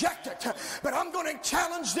to reject it. But I'm going to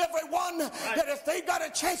challenge everyone that if they got a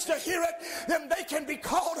chance to hear it, then they can be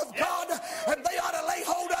called of God and they ought to lay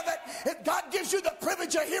hold of it. If God gives you the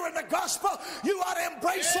privilege of hearing the gospel, you ought to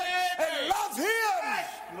embrace it and love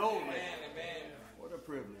Him. Glory. What a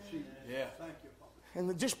privilege. Yeah. Thank you, Father.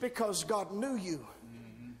 And just because God knew you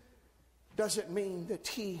doesn't mean that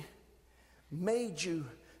He made you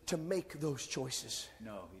to make those choices.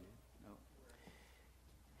 No, He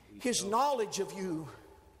didn't. No. His knowledge of you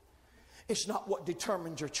is not what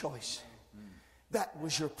determined your choice. That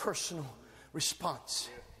was your personal response.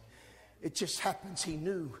 It just happens He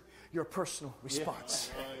knew your personal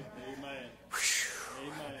response. Amen.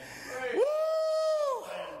 Woo!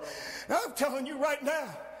 I'm telling you right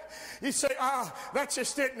now. You say, that's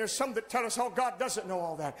just it. And there's some that tell us, oh, God doesn't know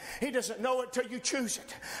all that. He doesn't know it till you choose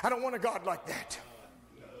it. I don't want a God like that.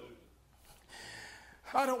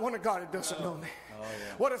 I don't want a God that doesn't know me.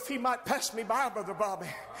 What if He might pass me by, Brother Bobby?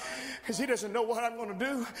 Because He doesn't know what I'm going to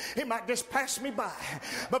do. He might just pass me by.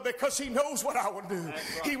 But because He knows what I will do,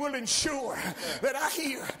 He will ensure that I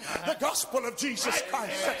hear the gospel of Jesus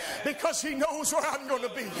Christ. Because He knows where I'm going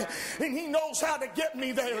to be. And He knows how to get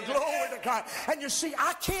me there. Glory to God. And you see,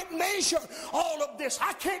 I can't measure all of this.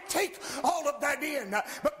 I can't take all of that in.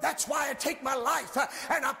 But that's why I take my life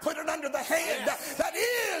and I put it under the hand that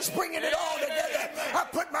is bringing it all together. I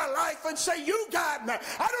put my life and say, you guide me.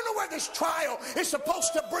 I don't know where this trial is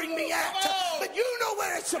supposed to bring me at, but you know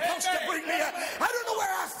where it's supposed to bring me at. I don't know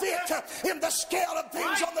where I fit in the scale of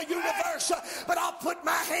things on the universe, but I'll put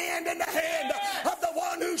my hand in the hand of the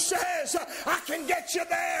one who says, I can get you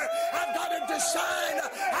there. I've got to decide.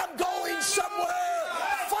 I'm going somewhere.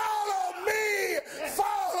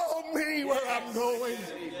 Follow me where I'm going.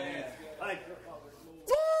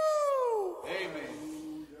 Woo! Amen.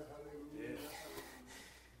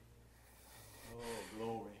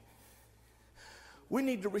 Glory. We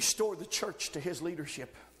need to restore the church to His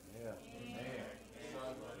leadership. Yeah.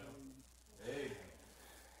 Amen.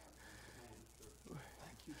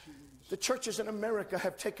 The churches in America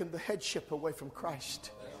have taken the headship away from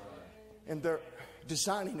Christ. And they're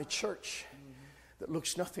designing a church that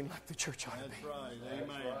looks nothing like the church ought to be. That's right.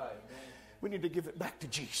 Amen. We need to give it back to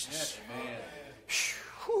Jesus. Amen.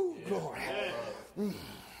 Whew, glory.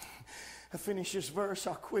 I finish this verse,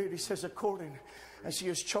 I'll quit. He says, according as He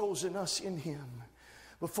has chosen us in Him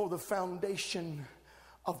before the foundation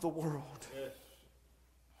of the world. Yes.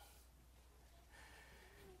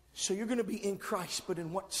 So you're going to be in Christ, but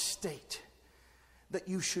in what state? That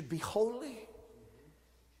you should be holy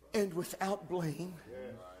and without blame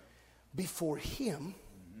before Him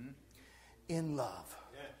in love.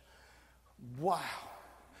 Wow.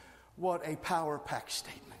 What a power-packed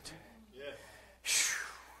statement.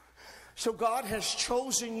 So God has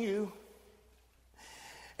chosen you,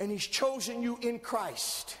 and He's chosen you in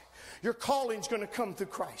Christ. Your calling's going to come through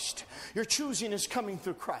Christ. Your choosing is coming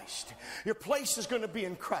through Christ. Your place is going to be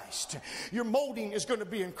in Christ. Your molding is going to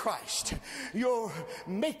be in Christ. Your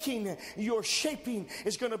making, your shaping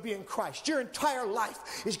is going to be in Christ. Your entire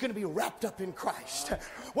life is going to be wrapped up in Christ.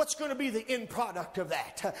 What's going to be the end product of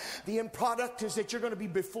that? The end product is that you're going to be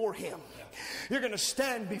before Him. You're going to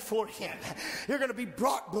stand before Him. You're going to be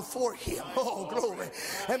brought before Him. Oh, glory.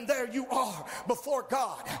 And there you are before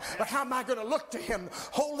God. But how am I going to look to Him?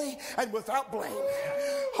 Holy and without blame.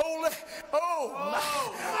 Holy,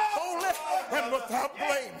 holy and without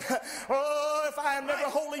blame. Oh, if I am never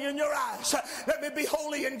holy in your eyes, let me be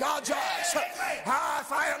holy in God's eyes. If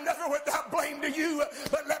I am never without blame to you,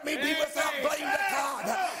 but let me be without blame to God.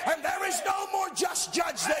 And there is no more just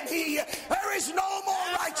judge than He. There is no more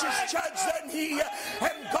righteous judge than He.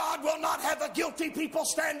 And God will not have a guilty people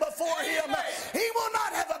stand before Him. He will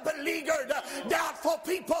not have a beleaguered, doubtful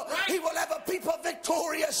people. He will have a people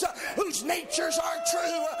victorious, whose natures are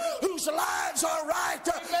true, whose lives are right,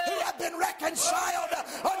 who have been reconciled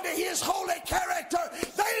unto His holy character.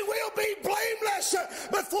 They will be blameless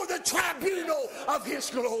before the tribunal of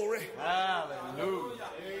His glory. Hallelujah.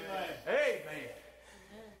 Amen.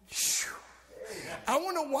 I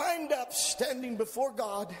want to wind up standing before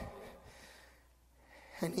God,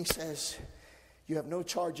 and He says, you have no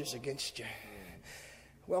charges against you.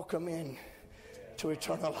 Welcome in to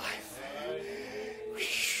eternal life.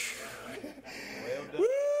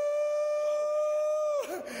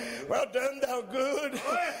 Well done, thou good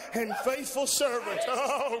and faithful servant.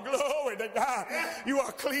 Oh, glory to God. You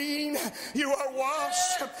are clean, you are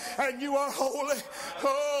washed, and you are holy.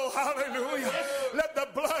 Oh, hallelujah. Let the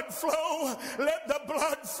blood flow. Let the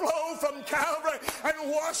blood flow from Calvary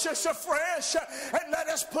and wash us afresh. And let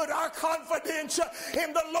us put our confidence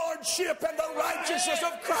in the lordship and the righteousness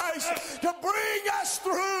of Christ to bring us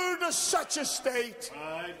through to such a state.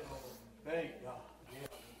 Thank God.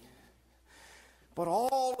 But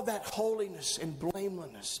all of that holiness and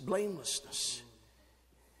blamelessness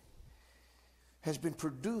has been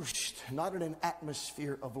produced not in an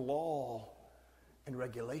atmosphere of law and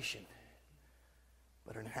regulation,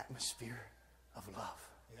 but in an atmosphere of love.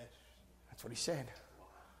 Yes. That's what he said.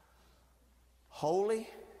 Holy,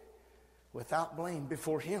 without blame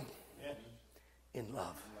before him, Yes. in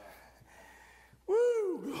love.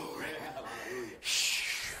 Woo, glory.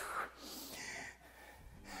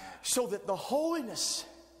 So that the holiness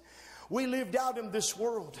we lived out in this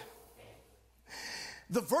world,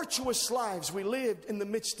 the virtuous lives we lived in the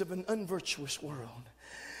midst of an unvirtuous world,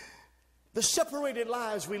 the separated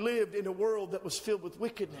lives we lived in a world that was filled with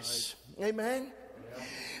wickedness. Amen?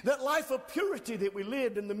 That life of purity that we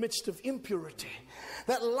lived in the midst of impurity.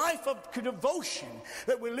 That life of devotion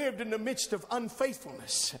that we lived in the midst of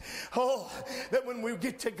unfaithfulness. Oh, that when we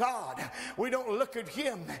get to God, we don't look at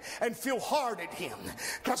him and feel hard at him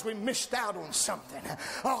because we missed out on something.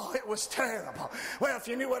 Oh, it was terrible. Well, if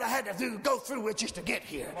you knew what I had to go through with just to get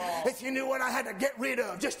here. If you knew what I had to get rid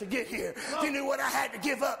of just to get here. If you knew what I had to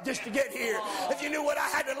give up just to get here. If you knew what I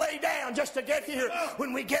had to lay down just to get here.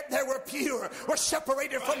 When we get there, we're pure. We're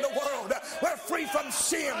separated from the world. We're free from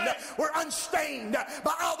sin. We're unstained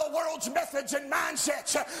by all the world's methods and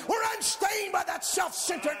mindsets. We're unstained by that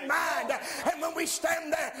self-centered mind. And when we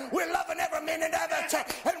stand there, we're loving every minute of it.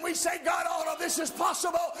 And we say, God, all of this is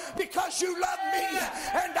possible because you love me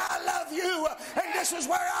and I love you. And this is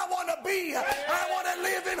where I want to be. I want to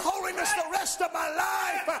live in holiness the rest of my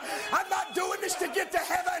life. I'm not doing this to get to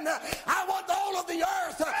heaven. I want all of the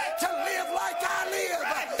earth to live like I live.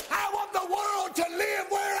 I want the world to live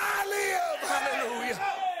where I live. Hallelujah.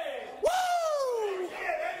 Woo!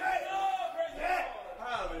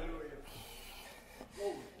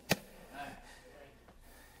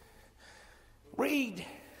 Read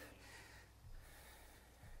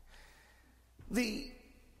the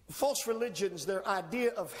false religions. Their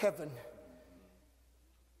idea of heaven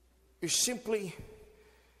is simply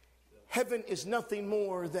heaven is nothing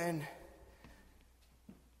more than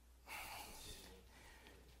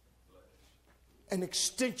an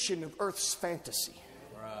extension of earth's fantasy.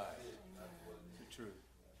 Right. That's true.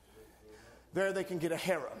 There they can get a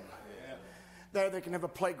harem. Yeah. There they can have a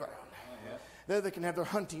playground. Yeah. There they can have their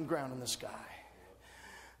hunting ground in the sky.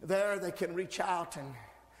 There they can reach out and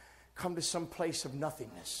come to some place of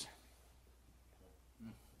nothingness.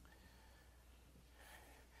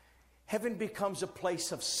 Heaven becomes a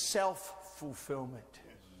place of self-fulfillment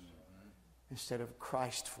instead of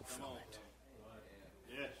Christ fulfillment.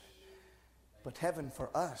 Yes. But heaven for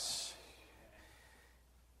us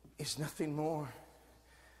is nothing more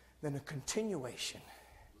than a continuation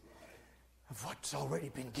of what's already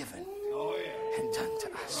been given and done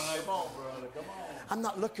to us. Come on, brother. Come on. I'm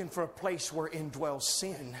not looking for a place wherein dwells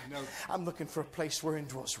sin. No. I'm looking for a place wherein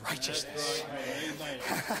dwells righteousness. Amen.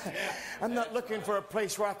 I'm not looking for a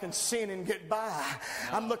place where I can sin and get by.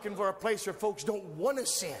 I'm looking for a place where folks don't want to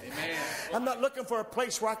sin. I'm not looking for a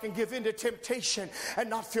place where I can give in to temptation and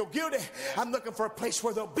not feel guilty. I'm looking for a place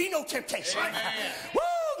where there'll be no temptation. Woo!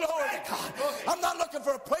 Glory to God. I'm not looking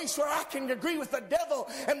for a place where I can agree with the devil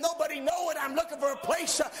and nobody know it. I'm looking for a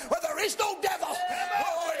place where there is no devil.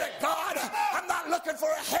 Glory to God. I'm not looking for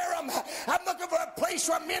a harem. I'm looking for a place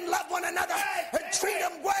where men love one another and treat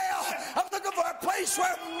them well. I'm looking for a place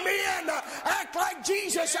where men act like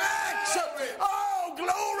Jesus acts. Oh,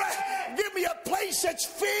 glory. Give me a place that's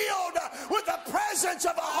filled with the presence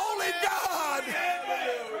of a holy God.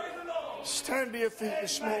 Stand to your feet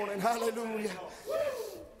this morning. Hallelujah.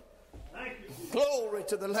 Glory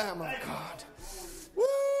to the Lamb of God. Woo!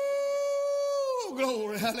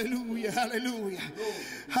 Glory. Hallelujah. Hallelujah.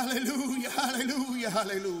 Hallelujah. Hallelujah.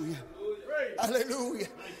 Hallelujah. Hallelujah.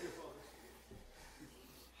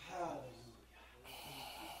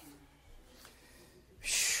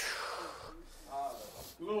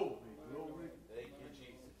 Glory. Glory. Thank you,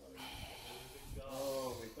 Jesus.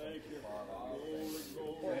 Oh, thank you.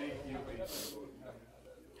 Glory. Thank you, Jesus.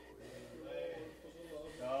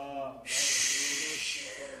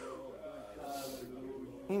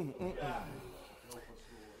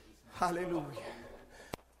 Hallelujah.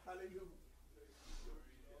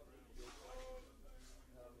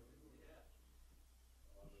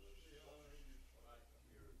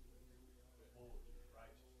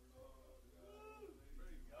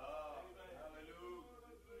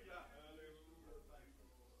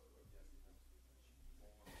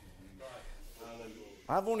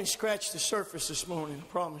 I've only scratched the surface this morning, I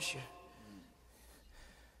promise you.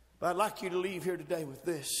 But I'd like you to leave here today with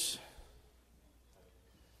this.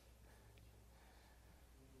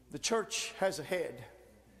 The church has a head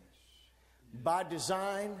by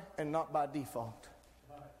design and not by default.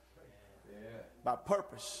 By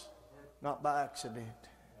purpose, not by accident.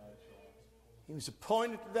 He was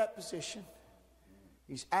appointed to that position.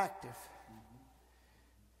 He's active.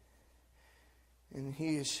 And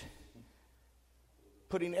he is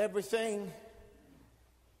putting everything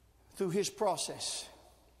through his process.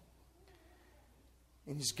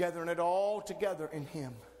 And he's gathering it all together in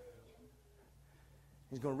him.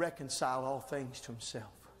 He's going to reconcile all things to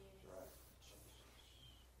himself.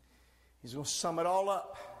 He's going to sum it all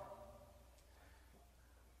up.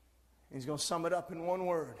 He's going to sum it up in one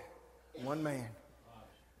word, one man.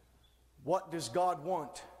 What does God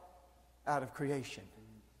want out of creation?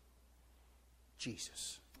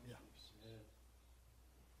 Jesus.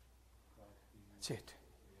 That's it.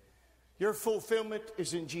 Your fulfillment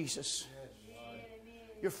is in Jesus.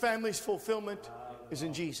 Your family's fulfillment is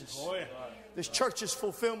in Jesus. This church's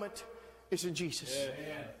fulfillment is in Jesus.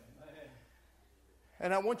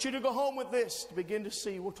 And I want you to go home with this to begin to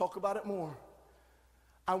see. We'll talk about it more.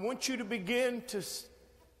 I want you to begin to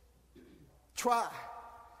try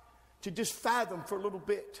to just fathom for a little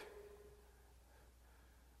bit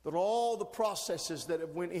that all the processes that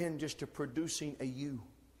have went in just to producing a you.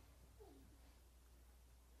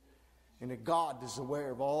 And that God is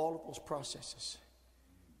aware of all of those processes.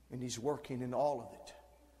 And He's working in all of it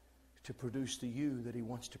to produce the you that He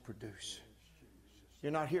wants to produce.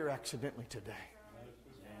 You're not here accidentally today.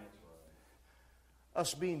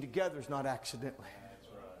 Us being together is not accidentally.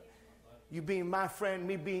 You being my friend,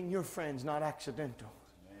 me being your friend is not accidental.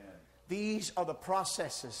 These are the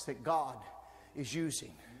processes that God is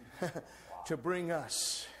using to bring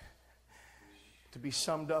us to be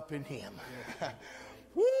summed up in Him.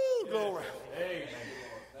 Woo, glory.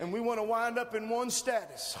 And we want to wind up in one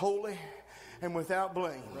status, holy and without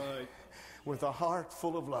blame. Right. With a heart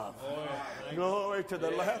full of love. Glory to the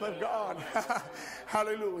Lamb of God.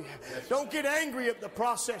 Hallelujah. Don't get angry at the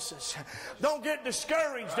processes. Don't get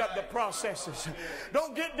discouraged at the processes.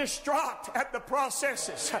 Don't get distraught at the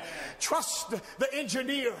processes. Trust the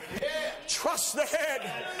engineer. Trust the head.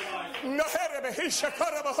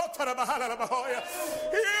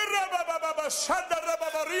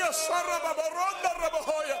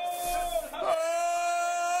 Oh,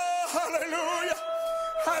 hallelujah.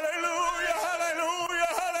 Hallelujah,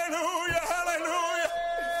 hallelujah, hallelujah, hallelujah,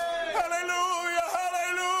 hallelujah,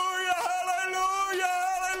 hallelujah, hallelujah,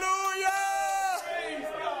 hallelujah.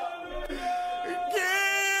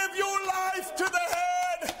 Give your life to the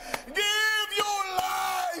head. Give your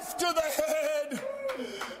life to the head.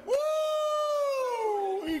 Woo!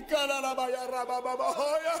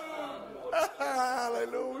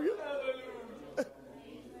 Hallelujah.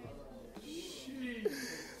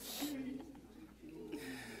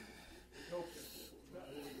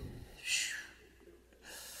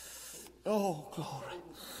 Oh, glory.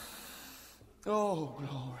 Oh,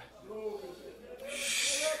 glory.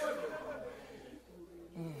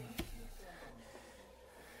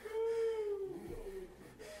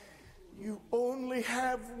 You only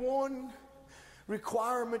have one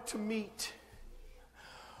requirement to meet.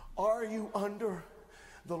 Are you under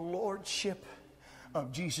the lordship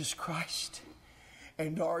of Jesus Christ?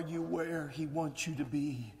 And are you where He wants you to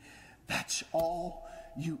be? That's all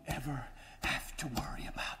you ever have to worry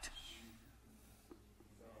about.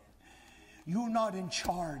 You're not in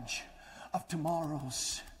charge of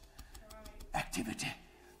tomorrow's activity.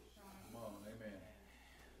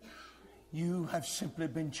 You have simply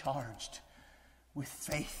been charged with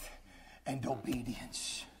faith and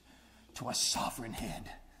obedience to a sovereign head.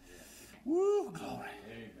 Woo, glory.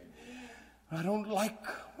 I don't like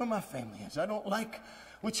where my family is. I don't like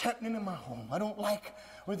what's happening in my home. I don't like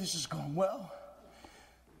where this is going. Well,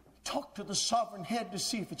 talk to the sovereign head to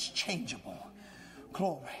see if it's changeable.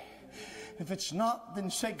 Glory. If it's not, then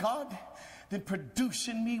say, God, then produce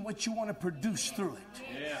in me what you want to produce through it.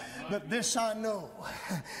 Yeah. But this I know,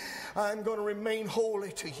 I'm going to remain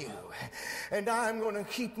holy to you. And I'm going to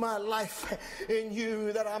keep my life in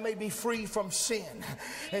you that I may be free from sin.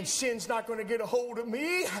 And sin's not going to get a hold of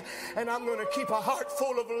me. And I'm going to keep a heart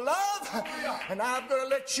full of love. And I'm going to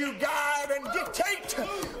let you guide and dictate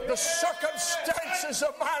the circumstances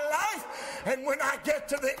of my life. And when I get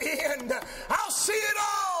to the end, I'll see it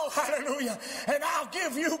all. Hallelujah. And I'll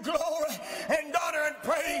give you glory and honor and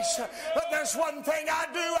praise. But there's one thing I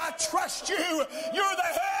do. I trust you. You're the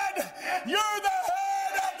head. You're the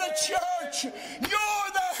head of the church.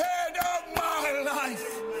 You're the head of my life.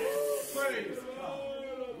 Praise God.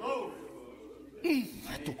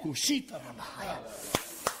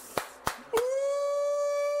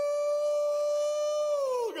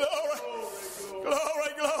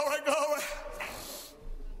 Glory, glory, glory.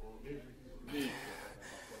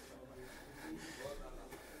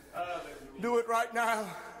 Do it right now.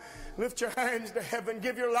 Lift your hands to heaven.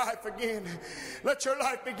 Give your life again. Let your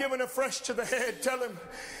life be given afresh to the head. Tell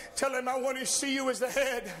him, I want to see you as the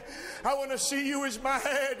head. I want to see you as my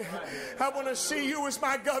head. I want to see you as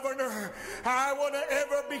my governor. I want to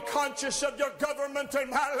ever be conscious of your government in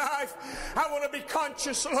my life. I want to be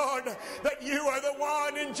conscious, Lord, that you are the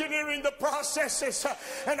one engineering the processes.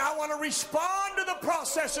 And I want to respond to the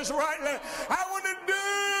processes rightly. I want to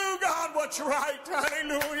do, God, what's right.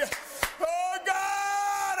 Hallelujah. Oh, God.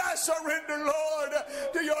 I surrender, Lord,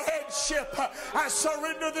 to your headship. I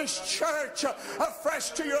surrender this church afresh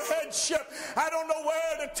to your headship. I don't know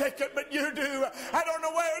where to take it, but you do. I don't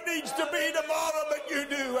know where it needs to be tomorrow, but you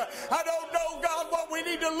do. I don't know, God, what we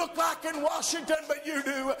need to look like in Washington, but you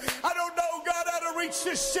do. I don't know, God, how to reach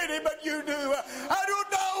this city, but you do. I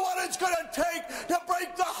don't know what it's going to take to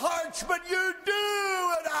break the hearts, but you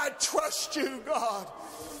do. And I trust you, God.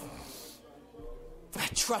 I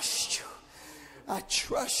trust you. I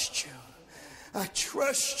trust you. I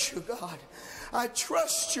trust you, God. I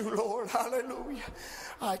trust you, Lord. Hallelujah.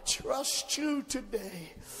 I trust you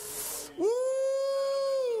today. Woo!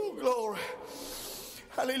 Glory.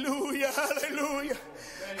 Hallelujah. Hallelujah.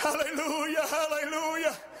 Hallelujah.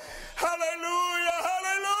 Hallelujah. Hallelujah.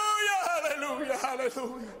 Hallelujah. Hallelujah.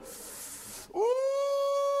 Hallelujah. Woo!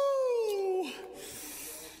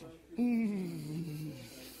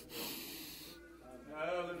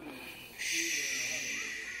 Hallelujah.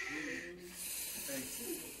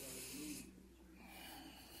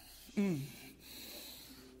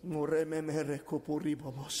 Murememere kupuri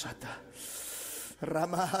babosata.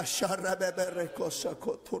 Rama sharabebere kosa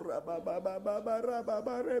kotura baba baba baba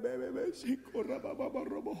baba rebebe sikora baba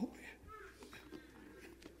robo.